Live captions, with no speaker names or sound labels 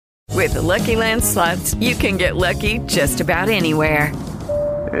With the Lucky Land Slots, you can get lucky just about anywhere.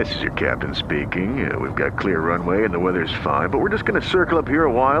 This is your captain speaking. We've got clear runway and the weather's fine, but we're just going to circle up here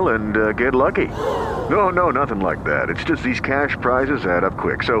a while and get lucky. No, nothing like that. It's just these cash prizes add up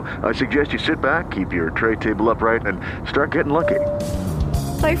quick. So I suggest you sit back, keep your tray table upright, and start getting lucky.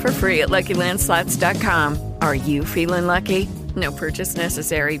 Play for free at LuckyLandSlots.com. Are you feeling lucky? No purchase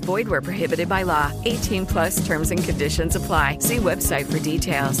necessary. Void where prohibited by law. 18 plus terms and conditions apply. See website for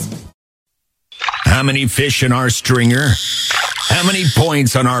details. How many fish in our stringer? How many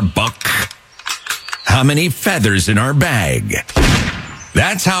points on our buck? How many feathers in our bag?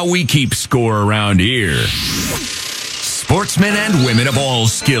 That's how we keep score around here. Sportsmen and women of all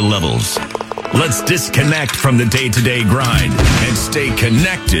skill levels. Let's disconnect from the day-to-day grind and stay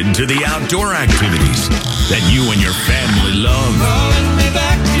connected to the outdoor activities that you and your family love.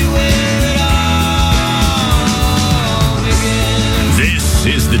 This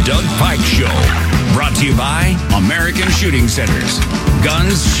is the Doug Pike Show, brought to you by American Shooting Centers.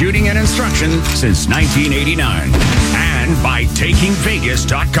 Guns, shooting, and instruction since 1989. And by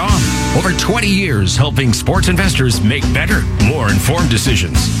TakingVegas.com. Over 20 years helping sports investors make better, more informed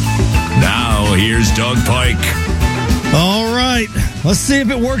decisions. Now, here's Doug Pike. All right. Let's see if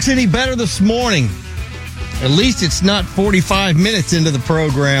it works any better this morning. At least it's not 45 minutes into the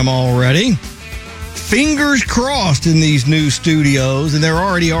program already. Fingers crossed in these new studios, and there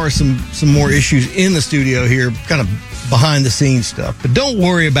already are some more issues in the studio here, kind of behind the scenes stuff. But don't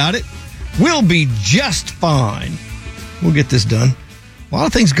worry about it. We'll be just fine. We'll get this done. A lot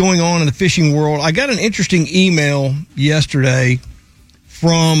of things going on in the fishing world. I got an interesting email yesterday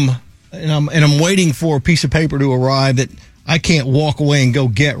from, and I'm waiting for a piece of paper to arrive that I can't walk away and go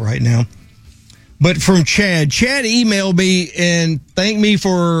get right now. But from Chad. Chad emailed me and thanked me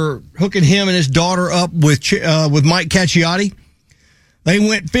for hooking him and his daughter up with Mike Cacciati. They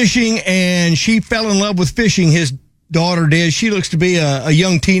went fishing, and she fell in love with fishing. His daughter did. She looks to be a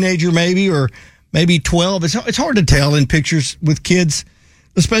young teenager, maybe 12. It's hard to tell in pictures with kids,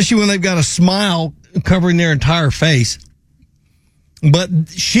 especially when they've got a smile covering their entire face. But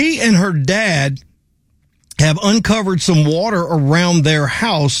she and her dad have uncovered some water around their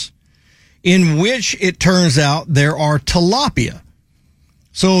house in which it turns out there are tilapia.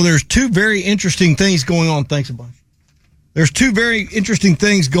 So there's two very interesting things going on. Thanks a bunch. There's two very interesting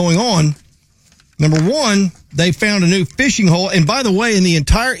things going on. Number one, they found a new fishing hole. And by the way, in the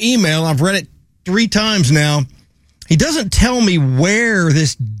entire email, I've read it 3 times now, he doesn't tell me where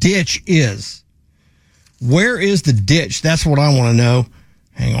this ditch is. Where is the ditch? That's what I want to know.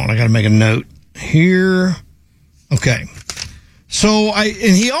 Hang on, I got to make a note here. Okay. So and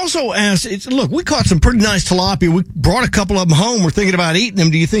he also asked, look, we caught some pretty nice tilapia. We brought a couple of them home. We're thinking about eating them.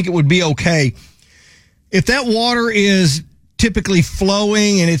 Do you think it would be okay? If that water is typically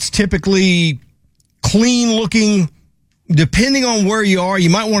flowing and it's typically clean looking, depending on where you are, you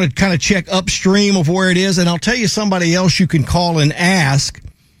might want to kind of check upstream of where it is. And I'll tell you, somebody else you can call and ask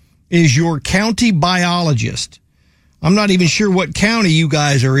is your county biologist. I'm not even sure what county you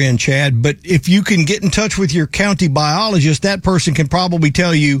guys are in, Chad, but if you can get in touch with your county biologist, that person can probably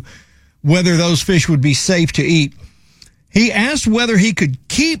tell you whether those fish would be safe to eat. He asked whether he could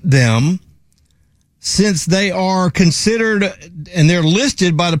keep them since they are considered, and they're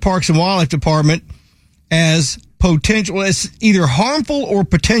listed by the Parks and Wildlife Department as either harmful or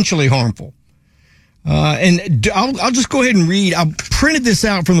potentially harmful. And I'll just go ahead and read. I printed this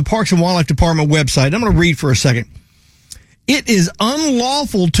out from the Parks and Wildlife Department website. I'm going to read for a second. It is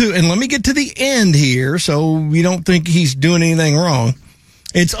unlawful to, and let me get to the end here so you don't think he's doing anything wrong.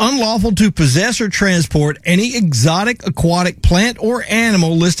 It's unlawful to possess or transport any exotic aquatic plant or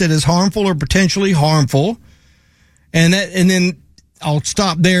animal listed as harmful or potentially harmful. And then I'll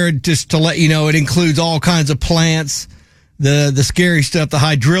stop there just to let you know it includes all kinds of plants, the scary stuff, the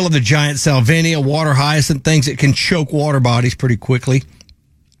hydrilla, the giant salvinia, water hyacinth, things that can choke water bodies pretty quickly.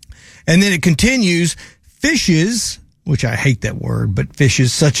 And then it continues, fishes, which I hate that word, but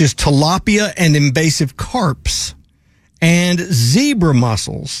fishes such as tilapia and invasive carps and zebra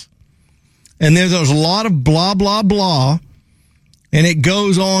mussels. And there's a lot of blah, blah, blah. And it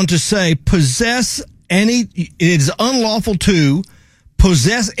goes on to say, it is unlawful to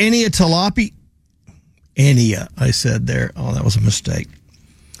possess any tilapia. I said there. Oh, that was a mistake.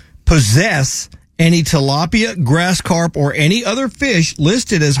 Possess any tilapia, grass carp, or any other fish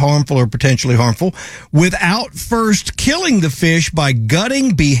listed as harmful or potentially harmful without first killing the fish by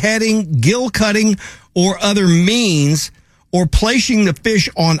gutting, beheading, gill cutting, or other means, or placing the fish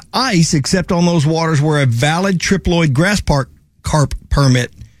on ice except on those waters where a valid triploid grass carp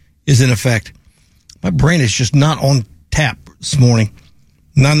permit is in effect. My brain is just not on tap this morning.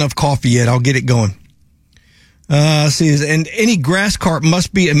 Not enough coffee yet. I'll get it going. And any grass carp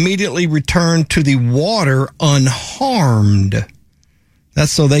must be immediately returned to the water unharmed.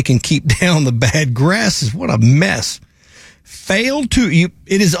 That's so they can keep down the bad grasses. What a mess. It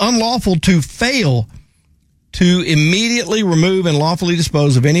is unlawful to fail to immediately remove and lawfully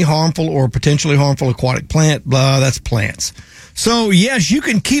dispose of any harmful or potentially harmful aquatic plant. Blah, that's plants. So, yes, you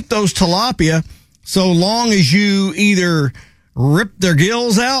can keep those tilapia so long as you either rip their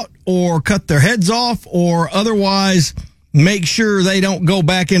gills out or cut their heads off or otherwise make sure they don't go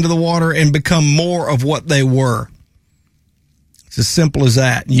back into the water and become more of what they were. It's as simple as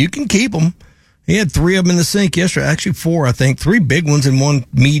that. You can keep them. He had 3 of them in the sink yesterday. Actually 4, I think. 3 big ones and 1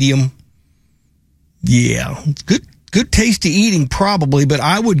 medium. Yeah. It's good tasty eating probably, but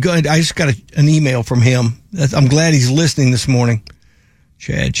I would go. I just got an email from him. I'm glad he's listening this morning.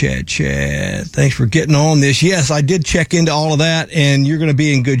 Chad. Thanks for getting on this. Yes, I did check into all of that, and you're going to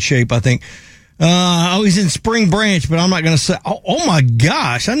be in good shape, I think. He's in Spring Branch, but I'm not going to say. Oh, my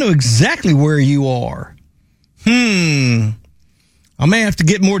gosh. I know exactly where you are. I may have to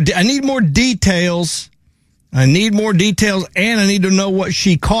get more. I need more details. And I need to know what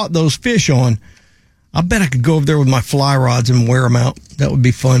she caught those fish on. I bet I could go over there with my fly rods and wear them out. That would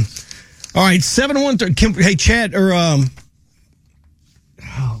be fun. All right, 713. Hey, Chad, oh,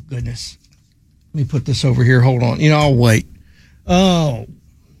 goodness. Let me put this over here. Hold on. I'll wait. Oh,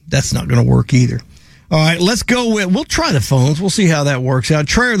 that's not going to work either. All right, let's go with, we'll try the phones. We'll see how that works out.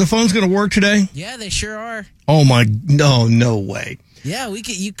 Trey, are the phones going to work today? Yeah, they sure are. Oh, no way. Yeah,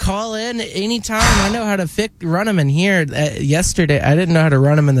 you call in anytime. I know how to run them in here. Yesterday, I didn't know how to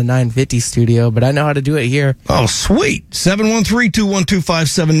run them in the 950 studio, but I know how to do it here. Oh, sweet.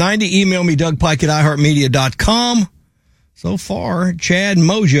 713-212-5790. Email me, DougPike@iHeartMedia.com. So far, Chad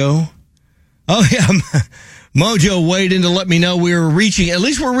Mojo. Oh, yeah. Mojo weighed in to let me know we're reaching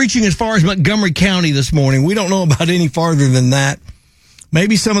as far as Montgomery County this morning. We don't know about any farther than that.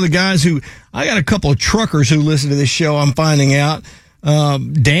 Maybe some of the guys I got a couple of truckers who listen to this show, I'm finding out.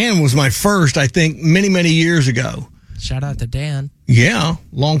 Dan was my first, I think, many, many years ago. Shout out to Dan. Yeah,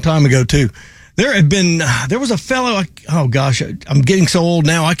 long time ago, too. There was a fellow, oh gosh, I'm getting so old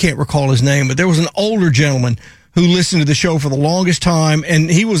now, I can't recall his name, but there was an older gentleman who listened to the show for the longest time, and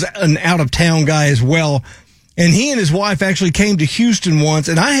he was an out-of-town guy as well. And he and his wife actually came to Houston once,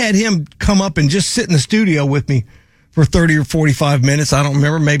 and I had him come up and just sit in the studio with me for 30 or 45 minutes. I don't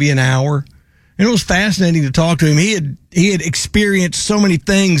remember, maybe an hour. And it was fascinating to talk to him. He had experienced so many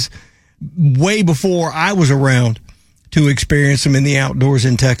things way before I was around to experience them in the outdoors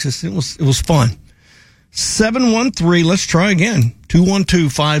in Texas. It was fun. 713, let's try again.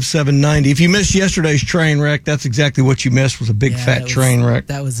 212-5790. If you missed yesterday's train wreck, that's exactly what you missed, was a big fat train wreck.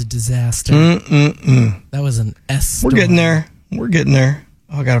 That was a disaster. That was an S storm. We're getting there.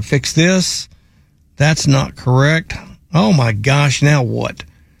 I got to fix this. That's not correct. Oh my gosh, now what?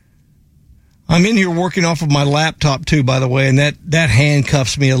 I'm in here working off of my laptop too, by the way, and that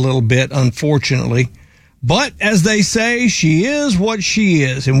handcuffs me a little bit, unfortunately. But as they say, she is what she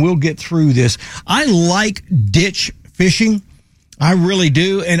is, and we'll get through this. I like ditch fishing. I really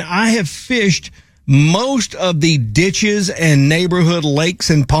do. And I have fished most of the ditches and neighborhood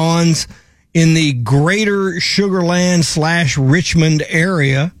lakes and ponds in the greater Sugar Land / Richmond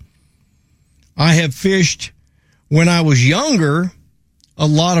area. I have fished, when I was younger, a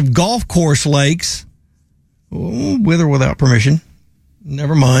lot of golf course lakes, with or without permission.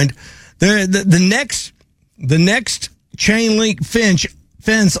 Never mind. The next chain link fence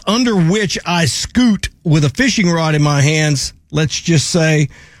under which I scoot with a fishing rod in my hands, let's just say,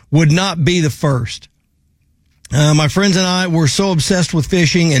 would not be the first. My friends and I were so obsessed with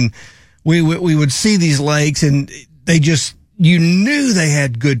fishing, and we would see these lakes, and you knew they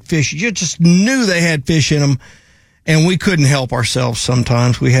had good fish. You just knew they had fish in them, and we couldn't help ourselves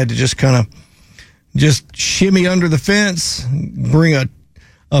sometimes. We had to just kind of just shimmy under the fence, bring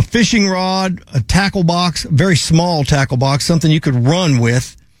a fishing rod, a tackle box, a very small tackle box, something you could run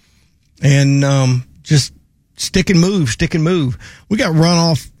with, and just stick and move. We got run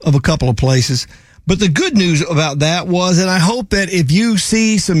off of a couple of places. But the good news about that was, and I hope that if you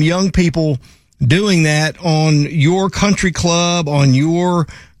see some young people doing that on your country club, on your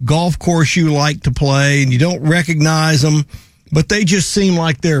golf course you like to play, and you don't recognize them, but they just seem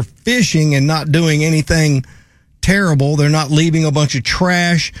like they're fishing and not doing anything terrible. They're not leaving a bunch of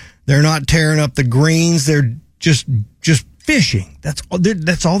trash. They're not tearing up the greens. They're just fishing. That's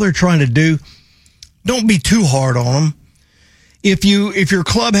all they're trying to do. Don't be too hard on them. If your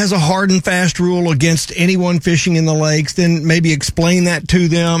club has a hard and fast rule against anyone fishing in the lakes, then maybe explain that to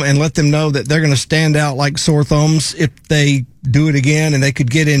them and let them know that they're going to stand out like sore thumbs if they do it again, and they could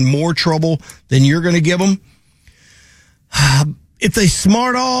get in more trouble than you're going to give them. If they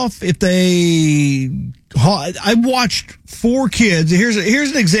smart off, I watched 4 kids. Here's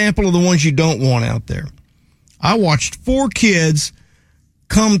an example of the ones you don't want out there. I watched 4 kids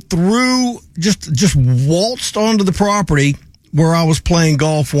come through, just waltzed onto the property where I was playing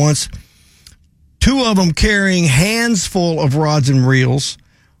golf once. 2 of them carrying hands full of rods and reels.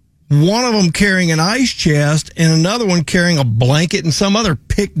 One of them carrying an ice chest, and another one carrying a blanket and some other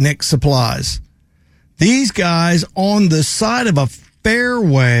picnic supplies. These guys on the side of a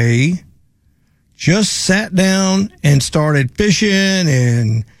fairway just sat down and started fishing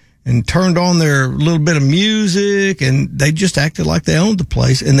and turned on their little bit of music, and they just acted like they owned the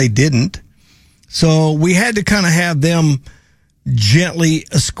place, and they didn't. So we had to kind of have them gently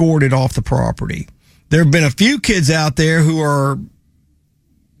escorted off the property. There have been a few kids out there who are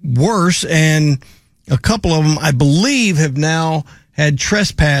worse, and a couple of them, I believe, have now had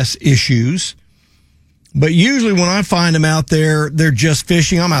trespass issues. But usually when I find them out there, they're just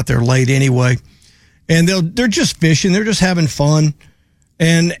fishing. I'm out there late anyway. And they're just fishing. They're just having fun.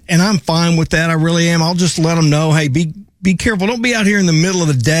 And I'm fine with that. I really am. I'll just let them know, hey, be careful. Don't be out here in the middle of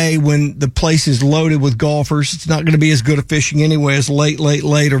the day when the place is loaded with golfers. It's not going to be as good at fishing anyway as late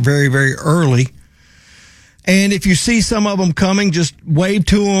or very, very early. And if you see some of them coming, just wave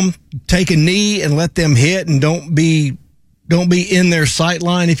to them, take a knee and let them hit, and don't be in their sight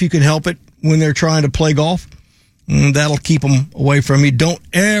line if you can help it when they're trying to play golf. That'll keep them away from you. Don't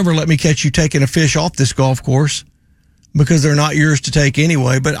ever let me catch you taking a fish off this golf course, because they're not yours to take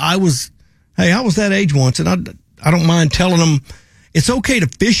anyway. But I was that age once, and I don't mind telling them it's okay to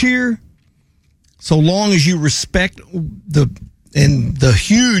fish here so long as you respect the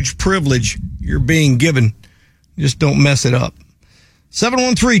huge privilege you're being given. Just don't mess it up.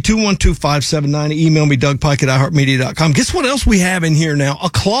 713-212-579. Email me, DougPike@iHeartMedia.com. Guess what else we have in here now? A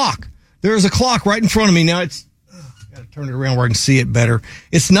clock. There is a clock right in front of me. Now I got to turn it around where I can see it better.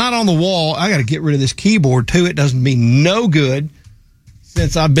 It's not on the wall. I got to get rid of this keyboard too. It does me no good,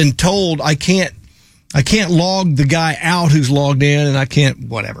 since I've been told I can't log the guy out who's logged in, and I can't,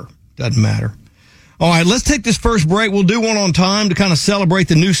 whatever. Doesn't matter. All right, let's take this first break. We'll do one on time to kind of celebrate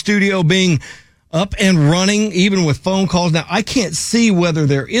the new studio being up and running, even with phone calls. Now, I can't see whether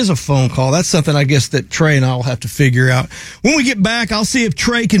there is a phone call. That's something I guess that Trey and I will have to figure out. When we get back, I'll see if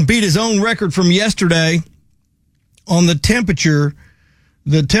Trey can beat his own record from yesterday on the temperature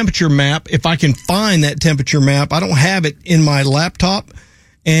map, if I can find that temperature map. I don't have it in my laptop,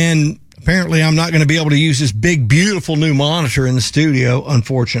 and apparently I'm not going to be able to use this big, beautiful new monitor in the studio,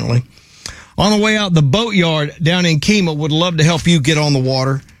 unfortunately. On the way out, the Boatyard down in Kemah would love to help you get on the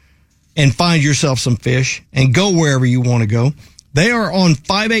water and find yourself some fish and go wherever you want to go. They are on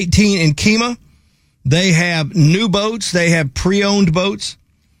 518 in Kemah. They have new boats. They have pre-owned boats.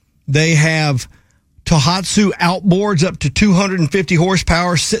 They have Tohatsu outboards up to 250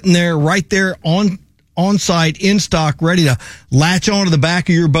 horsepower sitting there right there on site, in stock, ready to latch onto the back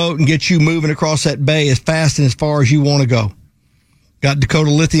of your boat and get you moving across that bay as fast and as far as you want to go. Got Dakota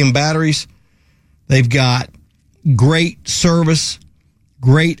lithium batteries. They've got great service,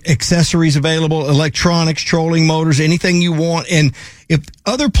 great accessories available, electronics, trolling motors, anything you want. And if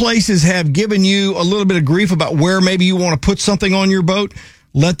other places have given you a little bit of grief about where maybe you want to put something on your boat,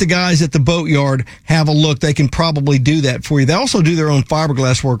 let the guys at the Boatyard have a look. They can probably do that for you. They also do their own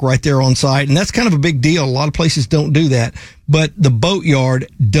fiberglass work right there on site, and that's kind of a big deal. A lot of places don't do that, but the Boatyard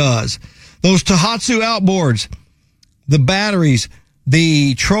does. Those Tohatsu outboards, the batteries,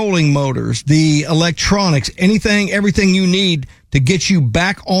 the trolling motors, the electronics, everything you need to get you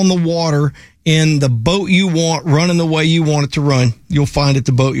back on the water in the boat you want, running the way you want it to run, you'll find at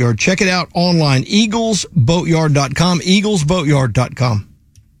the Boatyard. Check it out online, eaglesboatyard.com, eaglesboatyard.com.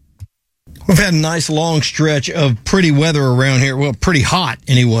 We've had a nice long stretch of pretty weather around here. Well, pretty hot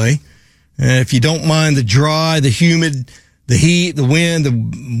anyway. If you don't mind the dry, the humid, the heat, the wind, the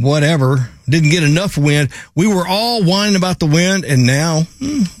whatever, didn't get enough wind. We were all whining about the wind, and now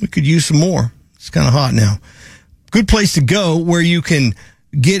we could use some more. It's kind of hot now. Good place to go where you can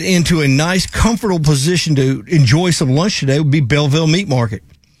get into a nice, comfortable position to enjoy some lunch today would be Belleville Meat Market.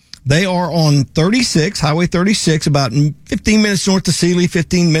 They are on Highway 36, about 15 minutes north of Sealy,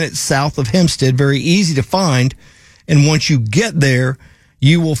 15 minutes south of Hempstead. Very easy to find. And once you get there,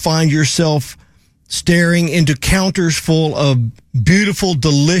 you will find yourself staring into counters full of beautiful,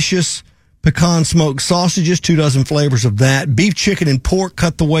 delicious pecan smoked sausages, 24 flavors of that. Beef, chicken, and pork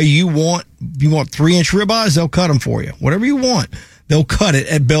cut the way you want. If you want 3-inch ribeyes, they'll cut them for you. Whatever you want, they'll cut it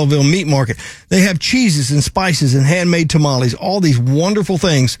at Belleville Meat Market. They have cheeses and spices and handmade tamales, all these wonderful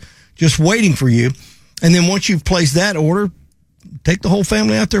things just waiting for you. And then once you've placed that order, take the whole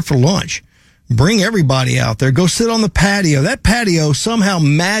family out there for lunch. Bring everybody out there. Go sit on the patio. That patio somehow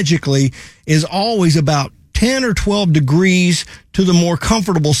magically is always about 10 or 12 degrees to the more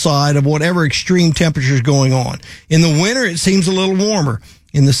comfortable side of whatever extreme temperature is going on. In the winter, it seems a little warmer.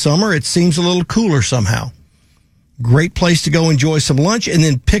 In the summer, it seems a little cooler somehow. Great place to go enjoy some lunch and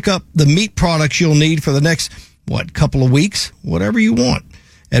then pick up the meat products you'll need for the next, couple of weeks, whatever you want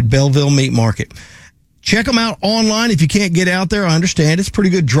at Belleville Meat Market. Check them out online if you can't get out there. I understand it's a pretty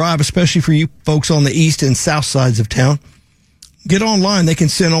good drive, especially for you folks on the east and south sides of town. Get online. They can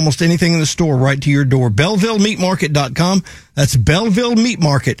send almost anything in the store right to your door. BellevilleMeatMarket.com. That's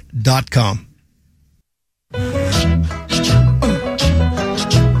BellevilleMeatMarket.com.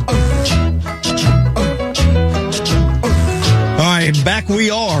 All right, back we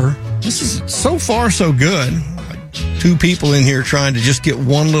are. This is so far so good. Two people in here trying to just get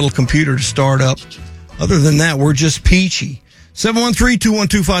one little computer to start up. Other than that, we're just peachy.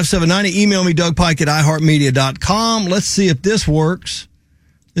 713-212-5790. Email me, Doug Pike at iHeartMedia.com. Let's see if this works.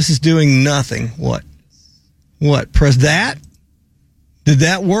 This is doing nothing. What? Press that? Did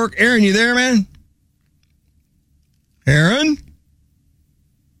that work? Aaron, you there, man? Aaron,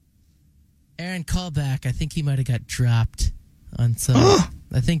 call back. I think he might have got dropped on some.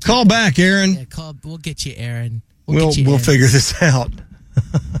 I think call back, Aaron. Yeah, call. We'll get you, Aaron. We'll figure this out.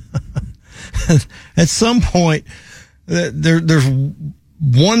 At some point, there's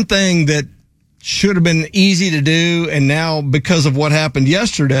one thing that should have been easy to do, and now because of what happened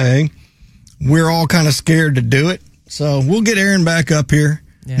yesterday, we're all kind of scared to do it. So we'll get Aaron back up here.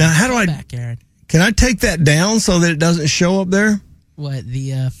 Yeah, now, how do I? Back, Aaron. Can I take that down so that it doesn't show up there? What,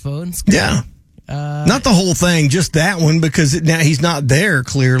 the phone screen? Yeah. Not the whole thing, just that one, because now he's not there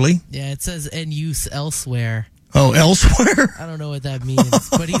clearly. Yeah, it says in use elsewhere. Oh, elsewhere? I don't know what that means,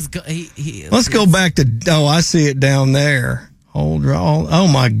 but Let's go back to. Oh, I see it down there. Hold on. Oh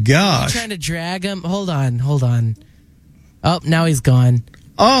my gosh! Trying to drag him. Hold on. Oh, now he's gone.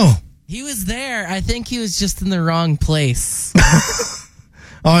 Oh, he was there. I think he was just in the wrong place.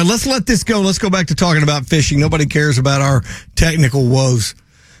 All right, let's let this go. Let's go back to talking about fishing. Nobody cares about our technical woes.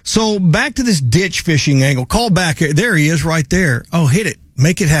 So back to this ditch fishing angle. Call back. There he is right there. Oh, hit it.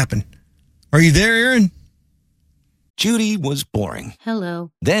 Make it happen. Are you there, Aaron? Judy was boring.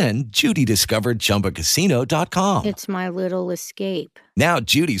 Hello. Then Judy discovered ChumbaCasino.com. It's my little escape. Now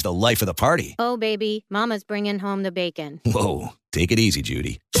Judy's the life of the party. Oh, baby, mama's bringing home the bacon. Whoa, take it easy,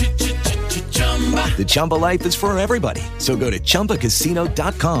 Judy. The Chumba life is for everybody. So go to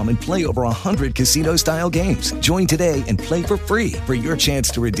ChumbaCasino.com and play over 100 casino-style games. Join today and play for free for your chance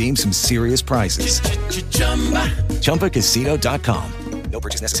to redeem some serious prizes. ChumbaCasino.com. No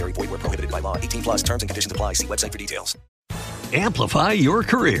purchase necessary. Void where prohibited by law. 18 plus terms and conditions apply. See website for details. Amplify your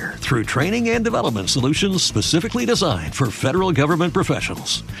career through training and development solutions specifically designed for federal government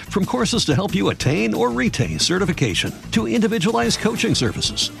professionals. From courses to help you attain or retain certification, to individualized coaching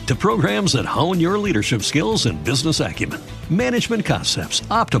services, to programs that hone your leadership skills and business acumen, Management Concepts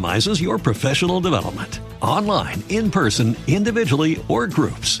optimizes your professional development. Online, in person, individually, or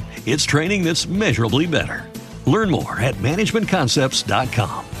groups, it's training that's measurably better. Learn more at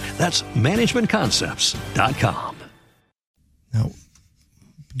managementconcepts.com. That's managementconcepts.com. Now,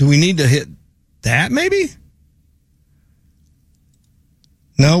 do we need to hit that maybe?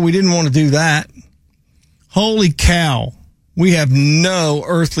 No, we didn't want to do that. Holy cow. We have no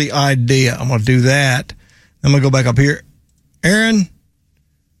earthly idea. I'm going to do that. I'm going to go back up here. Aaron,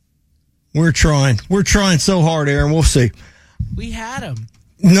 we're trying. We're trying so hard, Aaron. We'll see. We had him.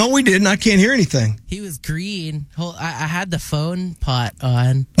 No, we didn't. I can't hear anything. He was green. I had the phone pot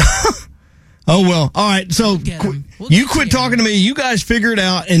on. Oh, well. All right. So you quit talking to me. You guys figure it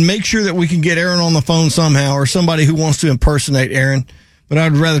out and make sure that we can get Aaron on the phone somehow, or somebody who wants to impersonate Aaron. But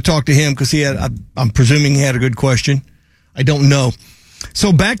I'd rather talk to him because I'm presuming he had a good question. I don't know.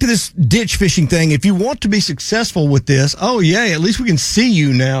 So back to this ditch fishing thing. If you want to be successful with this, oh, yay, at least we can see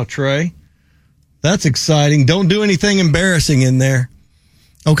you now, Trey. That's exciting. Don't do anything embarrassing in there.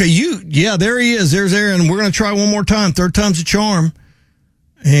 Okay, there he is. There's Aaron. We're going to try one more time. Third time's a charm.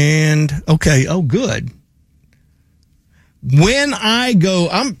 And, okay, oh, good. When I go,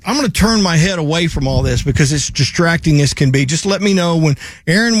 I'm going to turn my head away from all this because it's distracting as can be. Just let me know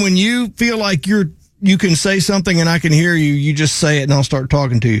when you feel like you can say something and I can hear you, you just say it and I'll start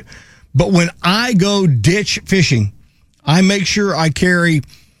talking to you. But when I go ditch fishing, I make sure I carry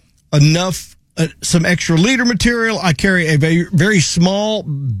enough, some extra leader material. I carry a very, very small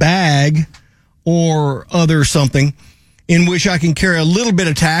bag or other something in which I can carry a little bit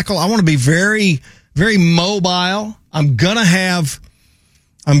of tackle. I want to be very, very mobile. I'm gonna have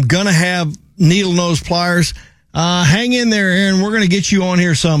needle nose pliers. Hang in there, Aaron. We're gonna get you on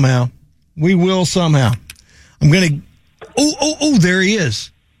here somehow. We will somehow. Oh, there he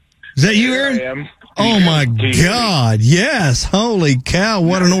is. Is that you, Aaron? I am. Oh my God! Yes, holy cow!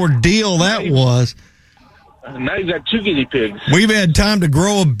 What an ordeal that was. Now you've got 2 guinea pigs. We've had time to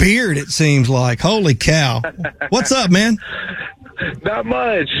grow a beard. It seems like. Holy cow! What's up, man? Not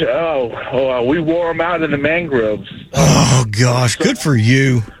much. We wore them out in the mangroves. Oh gosh, good for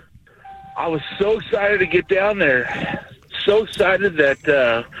you. I was so excited to get down there. So excited that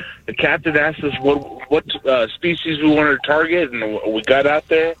the captain asked us what species we wanted to target, and we got out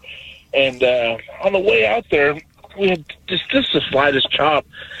there. And on the way out there, we had just the slightest chop.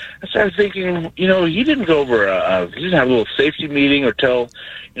 I started thinking, he didn't go over. He didn't have a little safety meeting or tell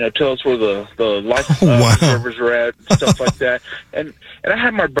us where the life preservers were at, stuff like that. And I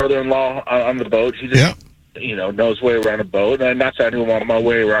had my brother-in-law on the boat. He just knows his way around a boat, and not that I knew my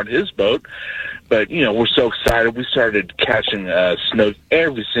way around his boat. But we're so excited. We started catching snook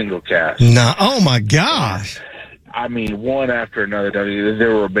every single cast. No, oh my gosh. I mean, one after another. They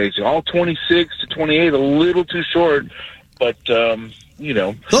were amazing. All 26 to 28, a little too short, but,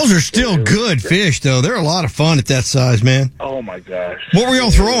 Those are still good fish, though. They're a lot of fun at that size, man. Oh, my gosh. What were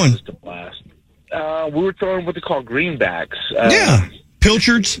y'all throwing? Just a blast. We were throwing what they call greenbacks.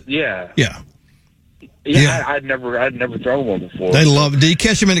 Pilchards? Yeah. Yeah. I'd never thrown one before. They love it. Did he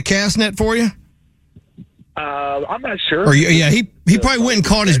catch them in a cast net for you? I'm not sure. Or, he probably went and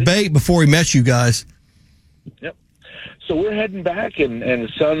caught his bait before he met you guys. Yep. So we're heading back, and the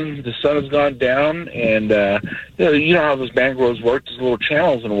sun has gone down, and you know how those mangroves work. There's little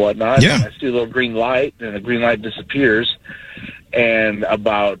channels and whatnot. Yeah. And I see a little green light, and the green light disappears. And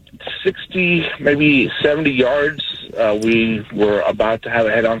about 60, maybe 70 yards, we were about to have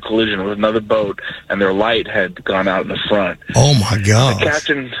a head-on collision with another boat, and their light had gone out in the front. Oh my God!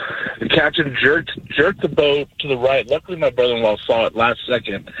 The captain jerked the boat to the right. Luckily, my brother-in-law saw it last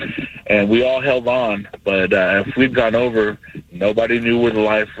second, and we all held on. But if we'd gone over, nobody knew where the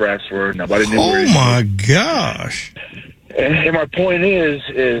life rafts were. Nobody knew where. Oh my gosh! And my point is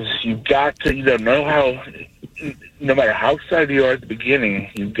you've got to know how. No matter how excited you are at the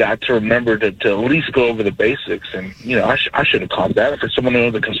beginning, you've got to remember to at least go over the basics. And, I should have caught that for someone who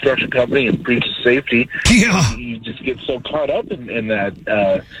owns a construction company and preaches safety. Yeah. You just get so caught up in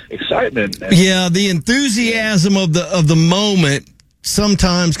that excitement. Yeah, the enthusiasm of the moment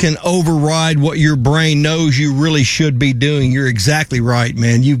sometimes can override what your brain knows you really should be doing. You're exactly right,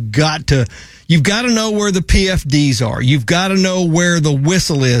 man. You've got to know where the PFDs are. You've got to know where the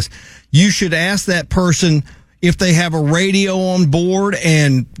whistle is. You should ask that person if they have a radio on board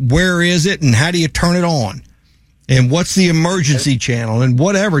and where is it and how do you turn it on and what's the emergency channel and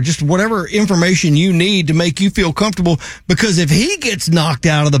whatever information you need to make you feel comfortable, because if he gets knocked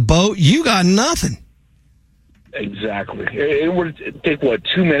out of the boat, you got nothing. Exactly. It would take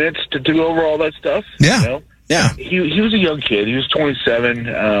 2 minutes to go over all that stuff. Yeah. Yeah. He was a young kid. He was 27.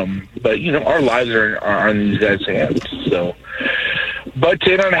 But our lives are in these guys' hands. So, but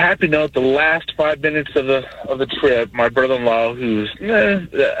to end on a happy note, the last 5 minutes of the trip, my brother-in-law, who's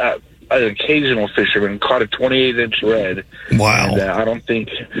an occasional fisherman, caught a 28-inch red. Wow. And I don't think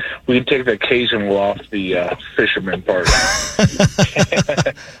we can take the occasional off the fisherman part.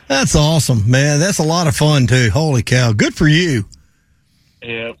 That's awesome, man. That's a lot of fun, too. Holy cow. Good for you.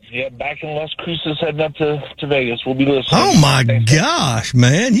 Yeah, back in Las Cruces, heading up to Vegas. We'll be listening. Oh, my gosh,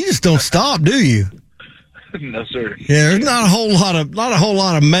 man. You just don't stop, do you? No, sir. Yeah, there's not a whole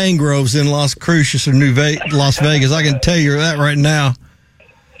lot of mangroves in Las Cruces or Las Vegas. I can tell you that right now.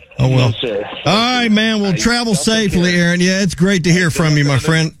 Oh, well. No, sir. All right, man. We'll travel safely, Aaron. Yeah, it's great to hear from you, my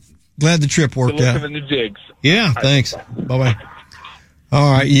friend. Glad the trip worked out. Good luck with the new jigs. Yeah, thanks. Bye-bye.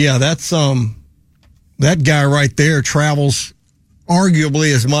 All right, yeah, that's that guy right there travels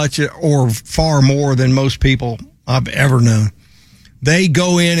arguably as much or far more than most people I've ever known. They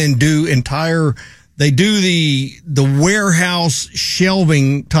go in and do the warehouse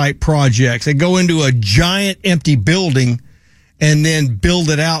shelving type projects. They go into a giant empty building and then build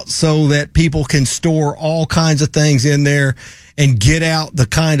it out so that people can store all kinds of things in there and get out the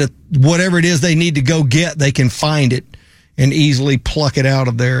kind of whatever it is they need to go get, they can find it and easily pluck it out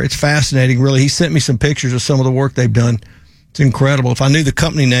of there. It's fascinating, really. He sent me some pictures of some of the work they've done. It's incredible. If I knew the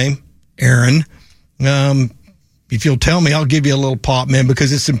company name, Aaron, if you'll tell me, I'll give you a little pop, man,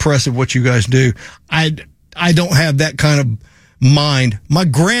 because it's impressive what you guys do. I don't have that kind of mind. My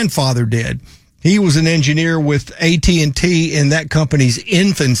grandfather did. He was an engineer with AT&T in that company's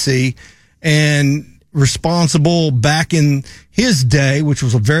infancy and responsible back in his day, which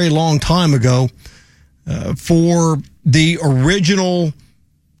was a very long time ago, for the original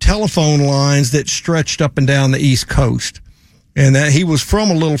telephone lines that stretched up and down the East Coast. And that he was from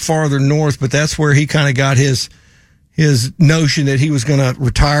a little farther north, but that's where he kind of got his notion that he was going to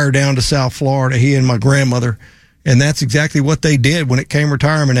retire down to South Florida, he and my grandmother. And that's exactly what they did when it came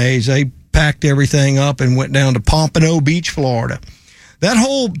retirement age. They packed everything up and went down to Pompano Beach, Florida. That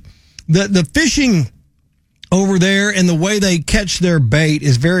whole, the fishing over there and the way they catch their bait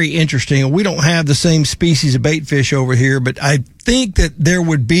is very interesting. We don't have the same species of bait fish over here, but I think that there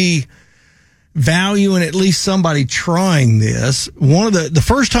would be value in at least somebody trying this. One of the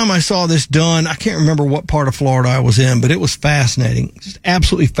first time I saw this done, I can't remember what part of Florida I was in, but it was fascinating. Just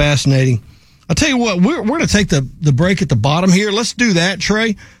absolutely fascinating. I'll tell you what, we're going to take the break at the bottom here. Let's do that,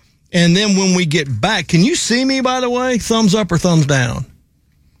 Trey. And then when we get back, can you see me, by the way? Thumbs up or thumbs down?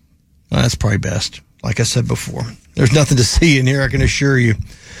 Well, that's probably best. Like I said before, there's nothing to see in here, I can assure you.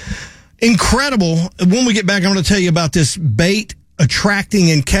 Incredible. When we get back, I'm going to tell you about this bait attracting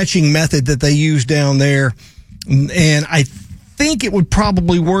and catching method that they use down there. And I think it would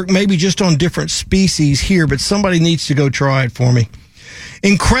probably work maybe just on different species here, but somebody needs to go try it for me.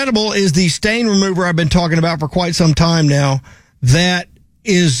 Incredible is the stain remover I've been talking about for quite some time now that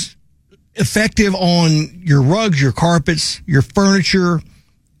is effective on your rugs, your carpets, your furniture,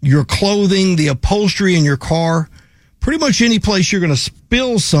 your clothing, the upholstery in your car. Pretty much any place you're going to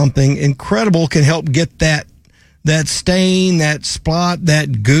spill something, Incredible can help get that stain, that spot,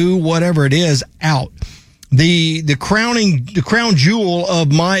 that goo, whatever it is, out. The crown jewel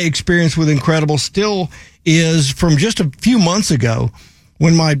of my experience with Incredible still is from just a few months ago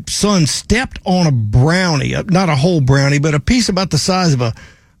when my son stepped on a brownie, not a whole brownie, but a piece about the size of a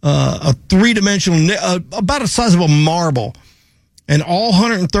three-dimensional, about the size of a marble. And all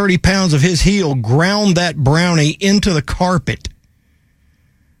 130 pounds of his heel ground that brownie into the carpet.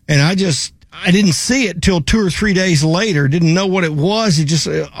 And I didn't see it till 2 or 3 days later. Didn't know what it was. It just,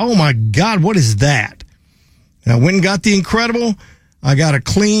 oh my God, what is that? And I went and got the Incredible. I got a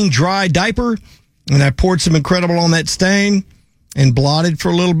clean, dry diaper, and I poured some Incredible on that stain and blotted for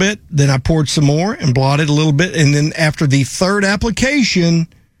a little bit. Then I poured some more and blotted a little bit. And then after the third application,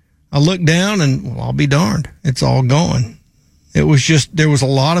 I looked down and, well, I'll be darned. It's all gone. It was just, there was a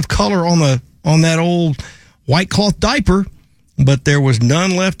lot of color on that old white cloth diaper, but there was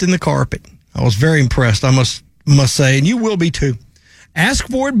none left in the carpet. I was very impressed, I must say, and you will be too. Ask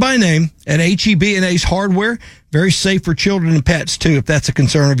for it by name at HEB and Ace Hardware. Very safe for children and pets too, if that's a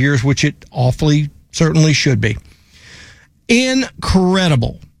concern of yours, which it awfully certainly should be.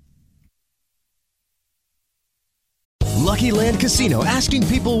 Incredible. Lucky Land Casino, asking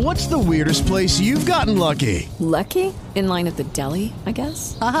people, what's the weirdest place you've gotten lucky? Lucky? In line at the deli, I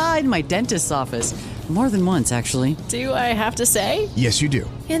guess? Aha, in my dentist's office. More than once, actually. Do I have to say? Yes, you do.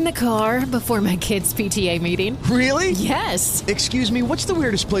 In the car before my kids' PTA meeting. Really? Yes. Excuse me, what's the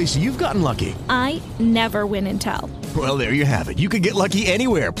weirdest place you've gotten lucky? I never win and tell. Well, there you have it. You can get lucky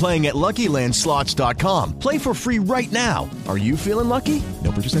anywhere, playing at LuckyLandSlots.com. Play for free right now. Are you feeling lucky?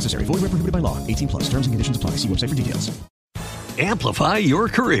 No purchase necessary. Void where prohibited by law. 18+. Terms and conditions apply. See website for details. Amplify your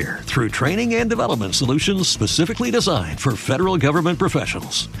career through training and development solutions specifically designed for federal government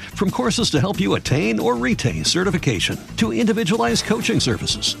professionals. From courses to help you attain or retain certification, to individualized coaching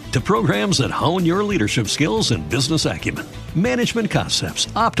services, to programs that hone your leadership skills and business acumen, Management Concepts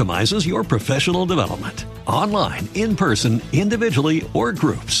optimizes your professional development. Online, in person, individually, or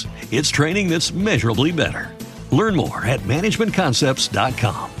groups, it's training that's measurably better. Learn more at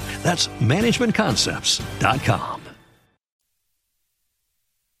managementconcepts.com. That's managementconcepts.com.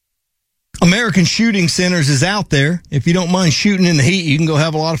 American Shooting Centers is out there. If you don't mind shooting in the heat, you can go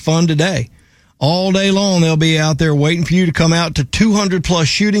have a lot of fun today. All day long, they'll be out there waiting for you to come out to 200-plus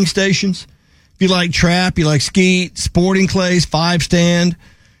shooting stations. If you like trap, you like skeet, sporting clays, 5-stand,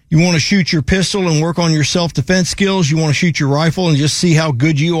 you want to shoot your pistol and work on your self-defense skills, you want to shoot your rifle and just see how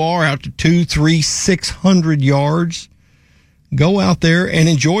good you are out to 200, 300, 600 yards, go out there and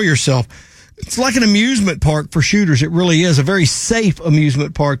enjoy yourself. It's like an amusement park for shooters. It really is. A very safe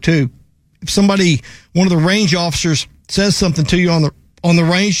amusement park, too. If somebody, one of the range officers, says something to you on the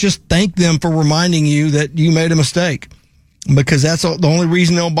range, just thank them for reminding you that you made a mistake, because that's the only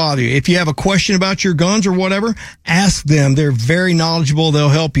reason they'll bother you. If you have a question about your guns or whatever, ask them. They're very knowledgeable. They'll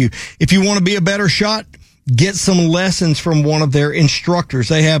help you. If you want to be a better shot, get some lessons from one of their instructors.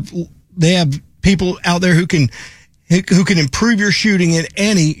 They have people out there who can improve your shooting in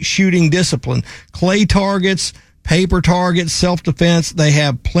any shooting discipline. Clay targets, paper targets, self-defense. They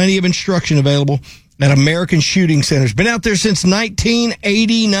have plenty of instruction available at American Shooting Centers. Been out there since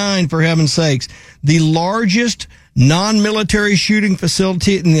 1989, for heaven's sakes. The largest non-military shooting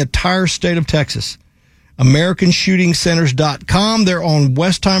facility in the entire state of Texas. AmericanShootingCenters.com. They're on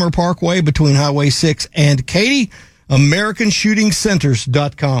Westheimer Parkway between Highway 6 and Katy.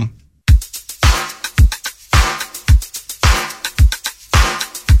 AmericanShootingCenters.com.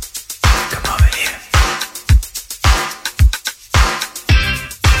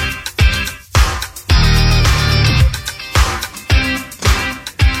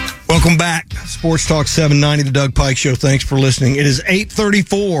 Welcome back. Sports Talk 790, the Doug Pike Show. Thanks for listening. It is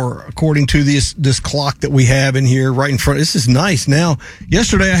 8:34, according to this clock that we have in here right in front. This is nice. Now,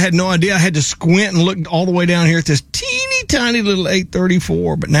 yesterday I had no idea. I had to squint and look all the way down here at this teeny tiny little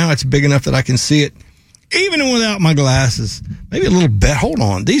 8:34, but now it's big enough that I can see it even without my glasses. Maybe a little bit. Hold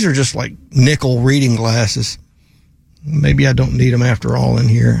on. These are just like nickel reading glasses. Maybe I don't need them after all in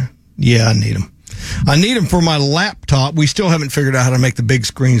here. Yeah, I need them. I need them for my laptop. We still haven't figured out how to make the big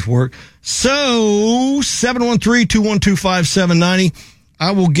screens work. So, 713-212-5790.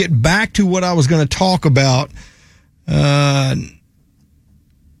 I will get back to what I was going to talk about now,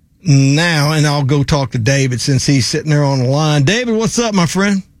 and I'll go talk to David since he's sitting there on the line. David, what's up, my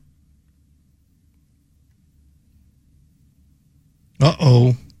friend?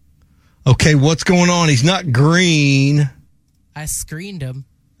 Uh-oh. Okay, what's going on? He's not green. I screened him.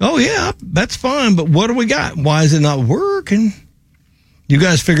 Oh, yeah, that's fine, but what do we got? Why is it not working? You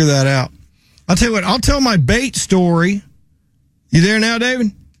guys figure that out. I'll tell you what, I'll tell my bait story. You there now,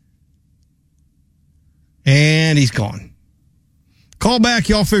 David? And he's gone. Call back,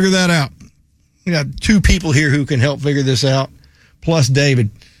 y'all figure that out. We got two people here who can help figure this out, plus David.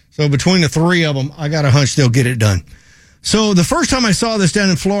 So between the three of them, I got a hunch they'll get it done. So the first time I saw this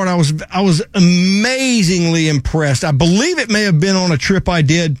down in Florida, I was amazingly impressed. I believe it may have been on a trip I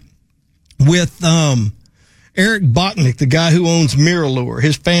did with Eric Botnick, the guy who owns Miralure.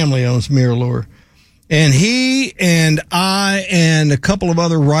 His family owns Miralure. And he and I and a couple of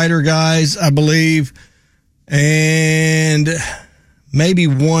other writer guys, I believe, and maybe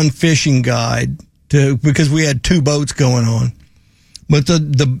one fishing guide because we had two boats going on. But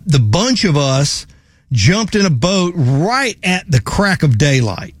the bunch of us jumped in a boat right at the crack of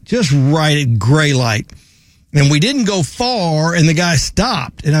daylight, just right at gray light. And we didn't go far, and the guy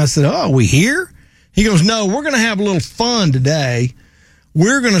stopped. And I said, "Oh, are we here?" He goes, "No, we're going to have a little fun today.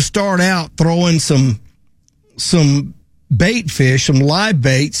 We're going to start out throwing some bait fish, some live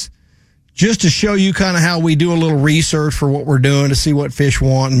baits, just to show you kind of how we do a little research for what we're doing to see what fish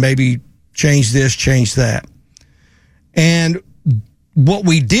want and maybe change this, change that." And what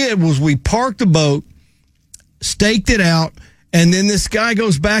we did was we parked the boat, staked it out, and then this guy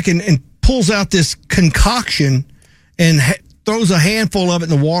goes back and pulls out this concoction and throws a handful of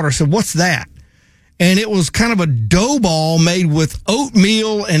it in the water. So what's that? And it was kind of a dough ball made with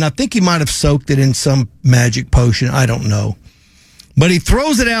oatmeal, and I think he might have soaked it in some magic potion. I don't know. But he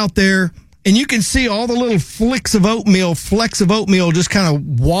throws it out there, and you can see all the little flecks of oatmeal just kind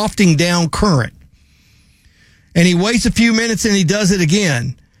of wafting down current. And he waits a few minutes, and he does it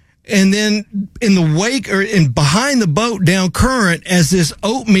again. And then in the wake or in behind the boat down current, as this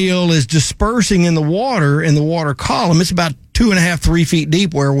oatmeal is dispersing in the water column, it's about 2.5, 3 feet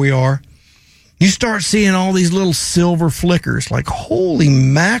deep where we are. You start seeing all these little silver flickers, like, holy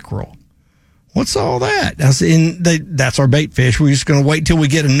mackerel. What's all that? That's our bait fish. We're just going to wait till we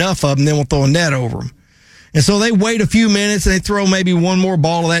get enough of them, then we'll throw a net over them. And so they wait a few minutes, and they throw maybe one more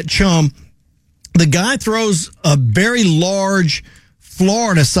ball of that chum. The guy throws a very large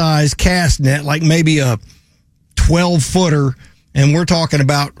Florida-sized cast net, like maybe a 12-footer, and we're talking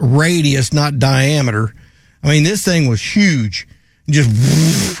about radius, not diameter. I mean, this thing was huge.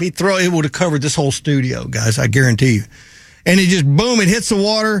 It would have covered this whole studio, guys, I guarantee you. And it just, boom, it hits the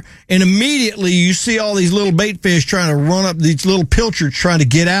water, and immediately you see all these little bait fish trying to run up, these little pilchards trying to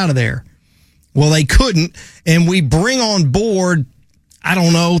get out of there. Well, they couldn't, and we bring on board,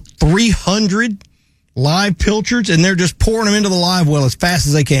 300 live pilchards, and they're just pouring them into the live well as fast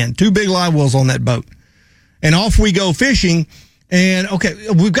as they can. 2 big live wells on that boat. And off we go fishing. And, okay,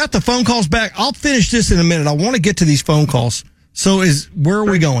 we've got the phone calls back. I'll finish this in a minute. I want to get to these phone calls. So where are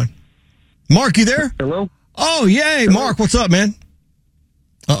we going? Mark, you there? Hello? Oh, yay. Hello? Mark, what's up, man?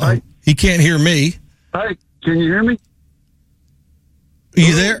 Uh-oh. Hi. He can't hear me. Hi, can you hear me? Are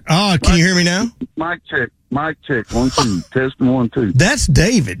you there? Oh, can you hear me now? Mic check. 1, 2. Testing 1, 2. That's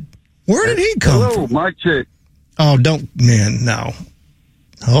David. Where did he come from? Hello, mic check. Oh, no.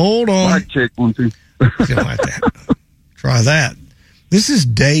 Hold on. Mic check 1, 2. Like that. Try that. This is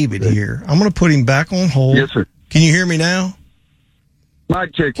David here. I'm going to put him back on hold. Yes, sir. Can you hear me now?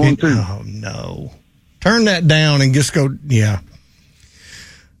 Mic check, 1, 2. Oh, no. Turn that down and just go, yeah.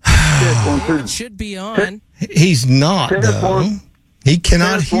 Check, 1, 2. It should be on. He's not, Test though. 1. He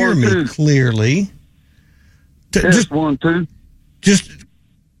cannot Test hear 1, me 2. clearly. Test Just 1, 2. Just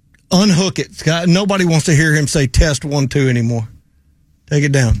unhook it, Scott. Nobody wants to hear him say test 1, 2 anymore. Take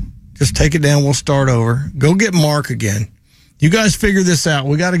it down. Just take it down. We'll start over. Go get Mark again. You guys figure this out.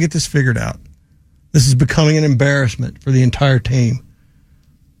 We got to get this figured out. This is becoming an embarrassment for the entire team.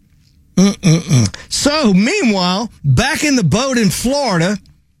 So, meanwhile, back in the boat in Florida.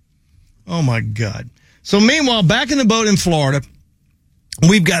 Oh, my God. So, meanwhile, back in the boat in Florida,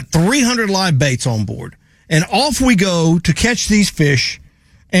 we've got 300 live baits on board. And off we go to catch these fish.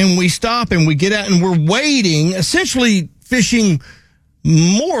 And we stop and we get out and we're waiting, essentially fishing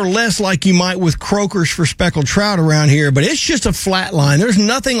more or less like you might with croakers for speckled trout around here. But it's just a flat line. There's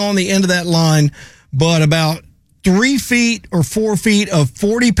nothing on the end of that line but about 3 feet or 4 feet of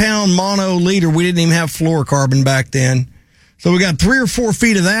 40-pound mono leader. We didn't even have fluorocarbon back then. So we got 3 or 4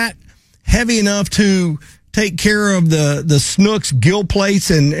 feet of that, heavy enough to take care of the snook's gill plates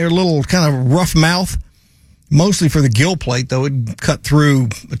and their little kind of rough mouth. Mostly for the gill plate, though. It cut through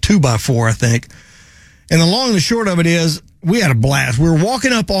a 2x4, I think. And the long and the short of it is, we had a blast. We were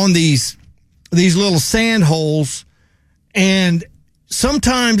walking up on these little sand holes, and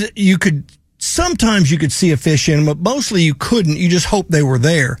sometimes you could see a fish in them, but mostly you couldn't. You just hoped they were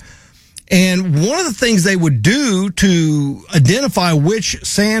there. And one of the things they would do to identify which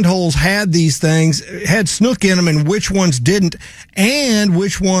sand holes had these things, had snook in them, and which ones didn't, and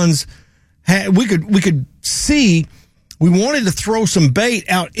which ones we could see. We wanted to throw some bait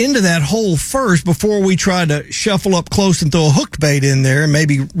out into that hole first before we tried to shuffle up close and throw a hooked bait in there and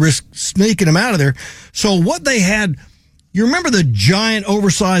maybe risk sneaking them out of there. So what they had, you remember the giant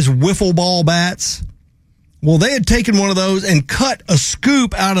oversized wiffle ball bats? Well, they had taken one of those and cut a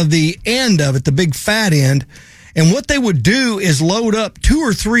scoop out of the end of it, the big fat end. And what they would do is load up 2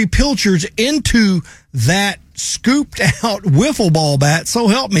 or 3 pilchards into that scooped out wiffle ball bat. So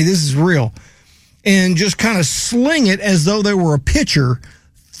help me, this is real. And just kind of sling it as though they were a pitcher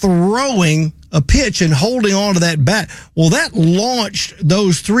throwing a pitch and holding on to that bat. Well, that launched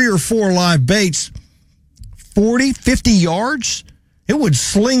those 3 or 4 live baits 40, 50 yards. It would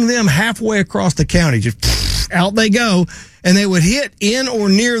sling them halfway across the county. Just out they go. And they would hit in or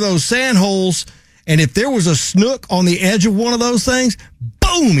near those sand holes. And if there was a snook on the edge of one of those things,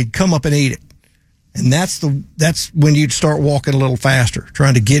 boom, he'd come up and eat it. And that's when you'd start walking a little faster,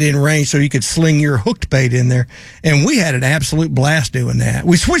 trying to get in range so you could sling your hooked bait in there. And we had an absolute blast doing that.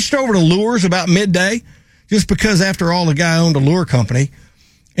 We switched over to lures about midday, just because, after all, the guy owned a lure company.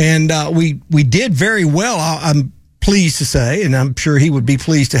 And we did very well, I'm pleased to say, and I'm sure he would be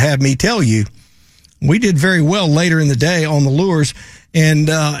pleased to have me tell you. We did very well later in the day on the lures. And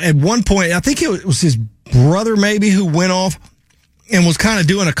at one point, I think it was his brother maybe who went off and was kind of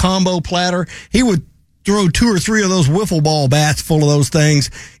doing a combo platter. He would throw 2 or 3 of those wiffle ball bats full of those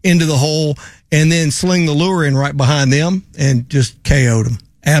things into the hole and then sling the lure in right behind them and just KO'd them.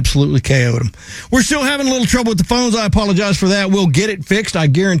 Absolutely KO'd them. We're still having a little trouble with the phones. I apologize for that. We'll get it fixed. I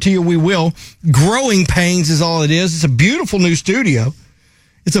guarantee you we will. Growing pains is all it is. It's a beautiful new studio.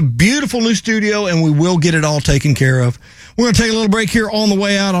 It's a beautiful new studio, and we will get it all taken care of. We're going to take a little break here. On the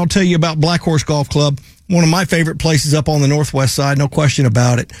way out, I'll tell you about Black Horse Golf Club, one of my favorite places up on the northwest side, no question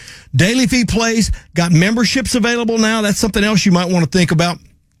about it. Daily fee plays, got memberships available now. That's something else you might want to think about.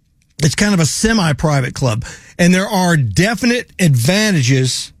 It's kind of a semi-private club, and there are definite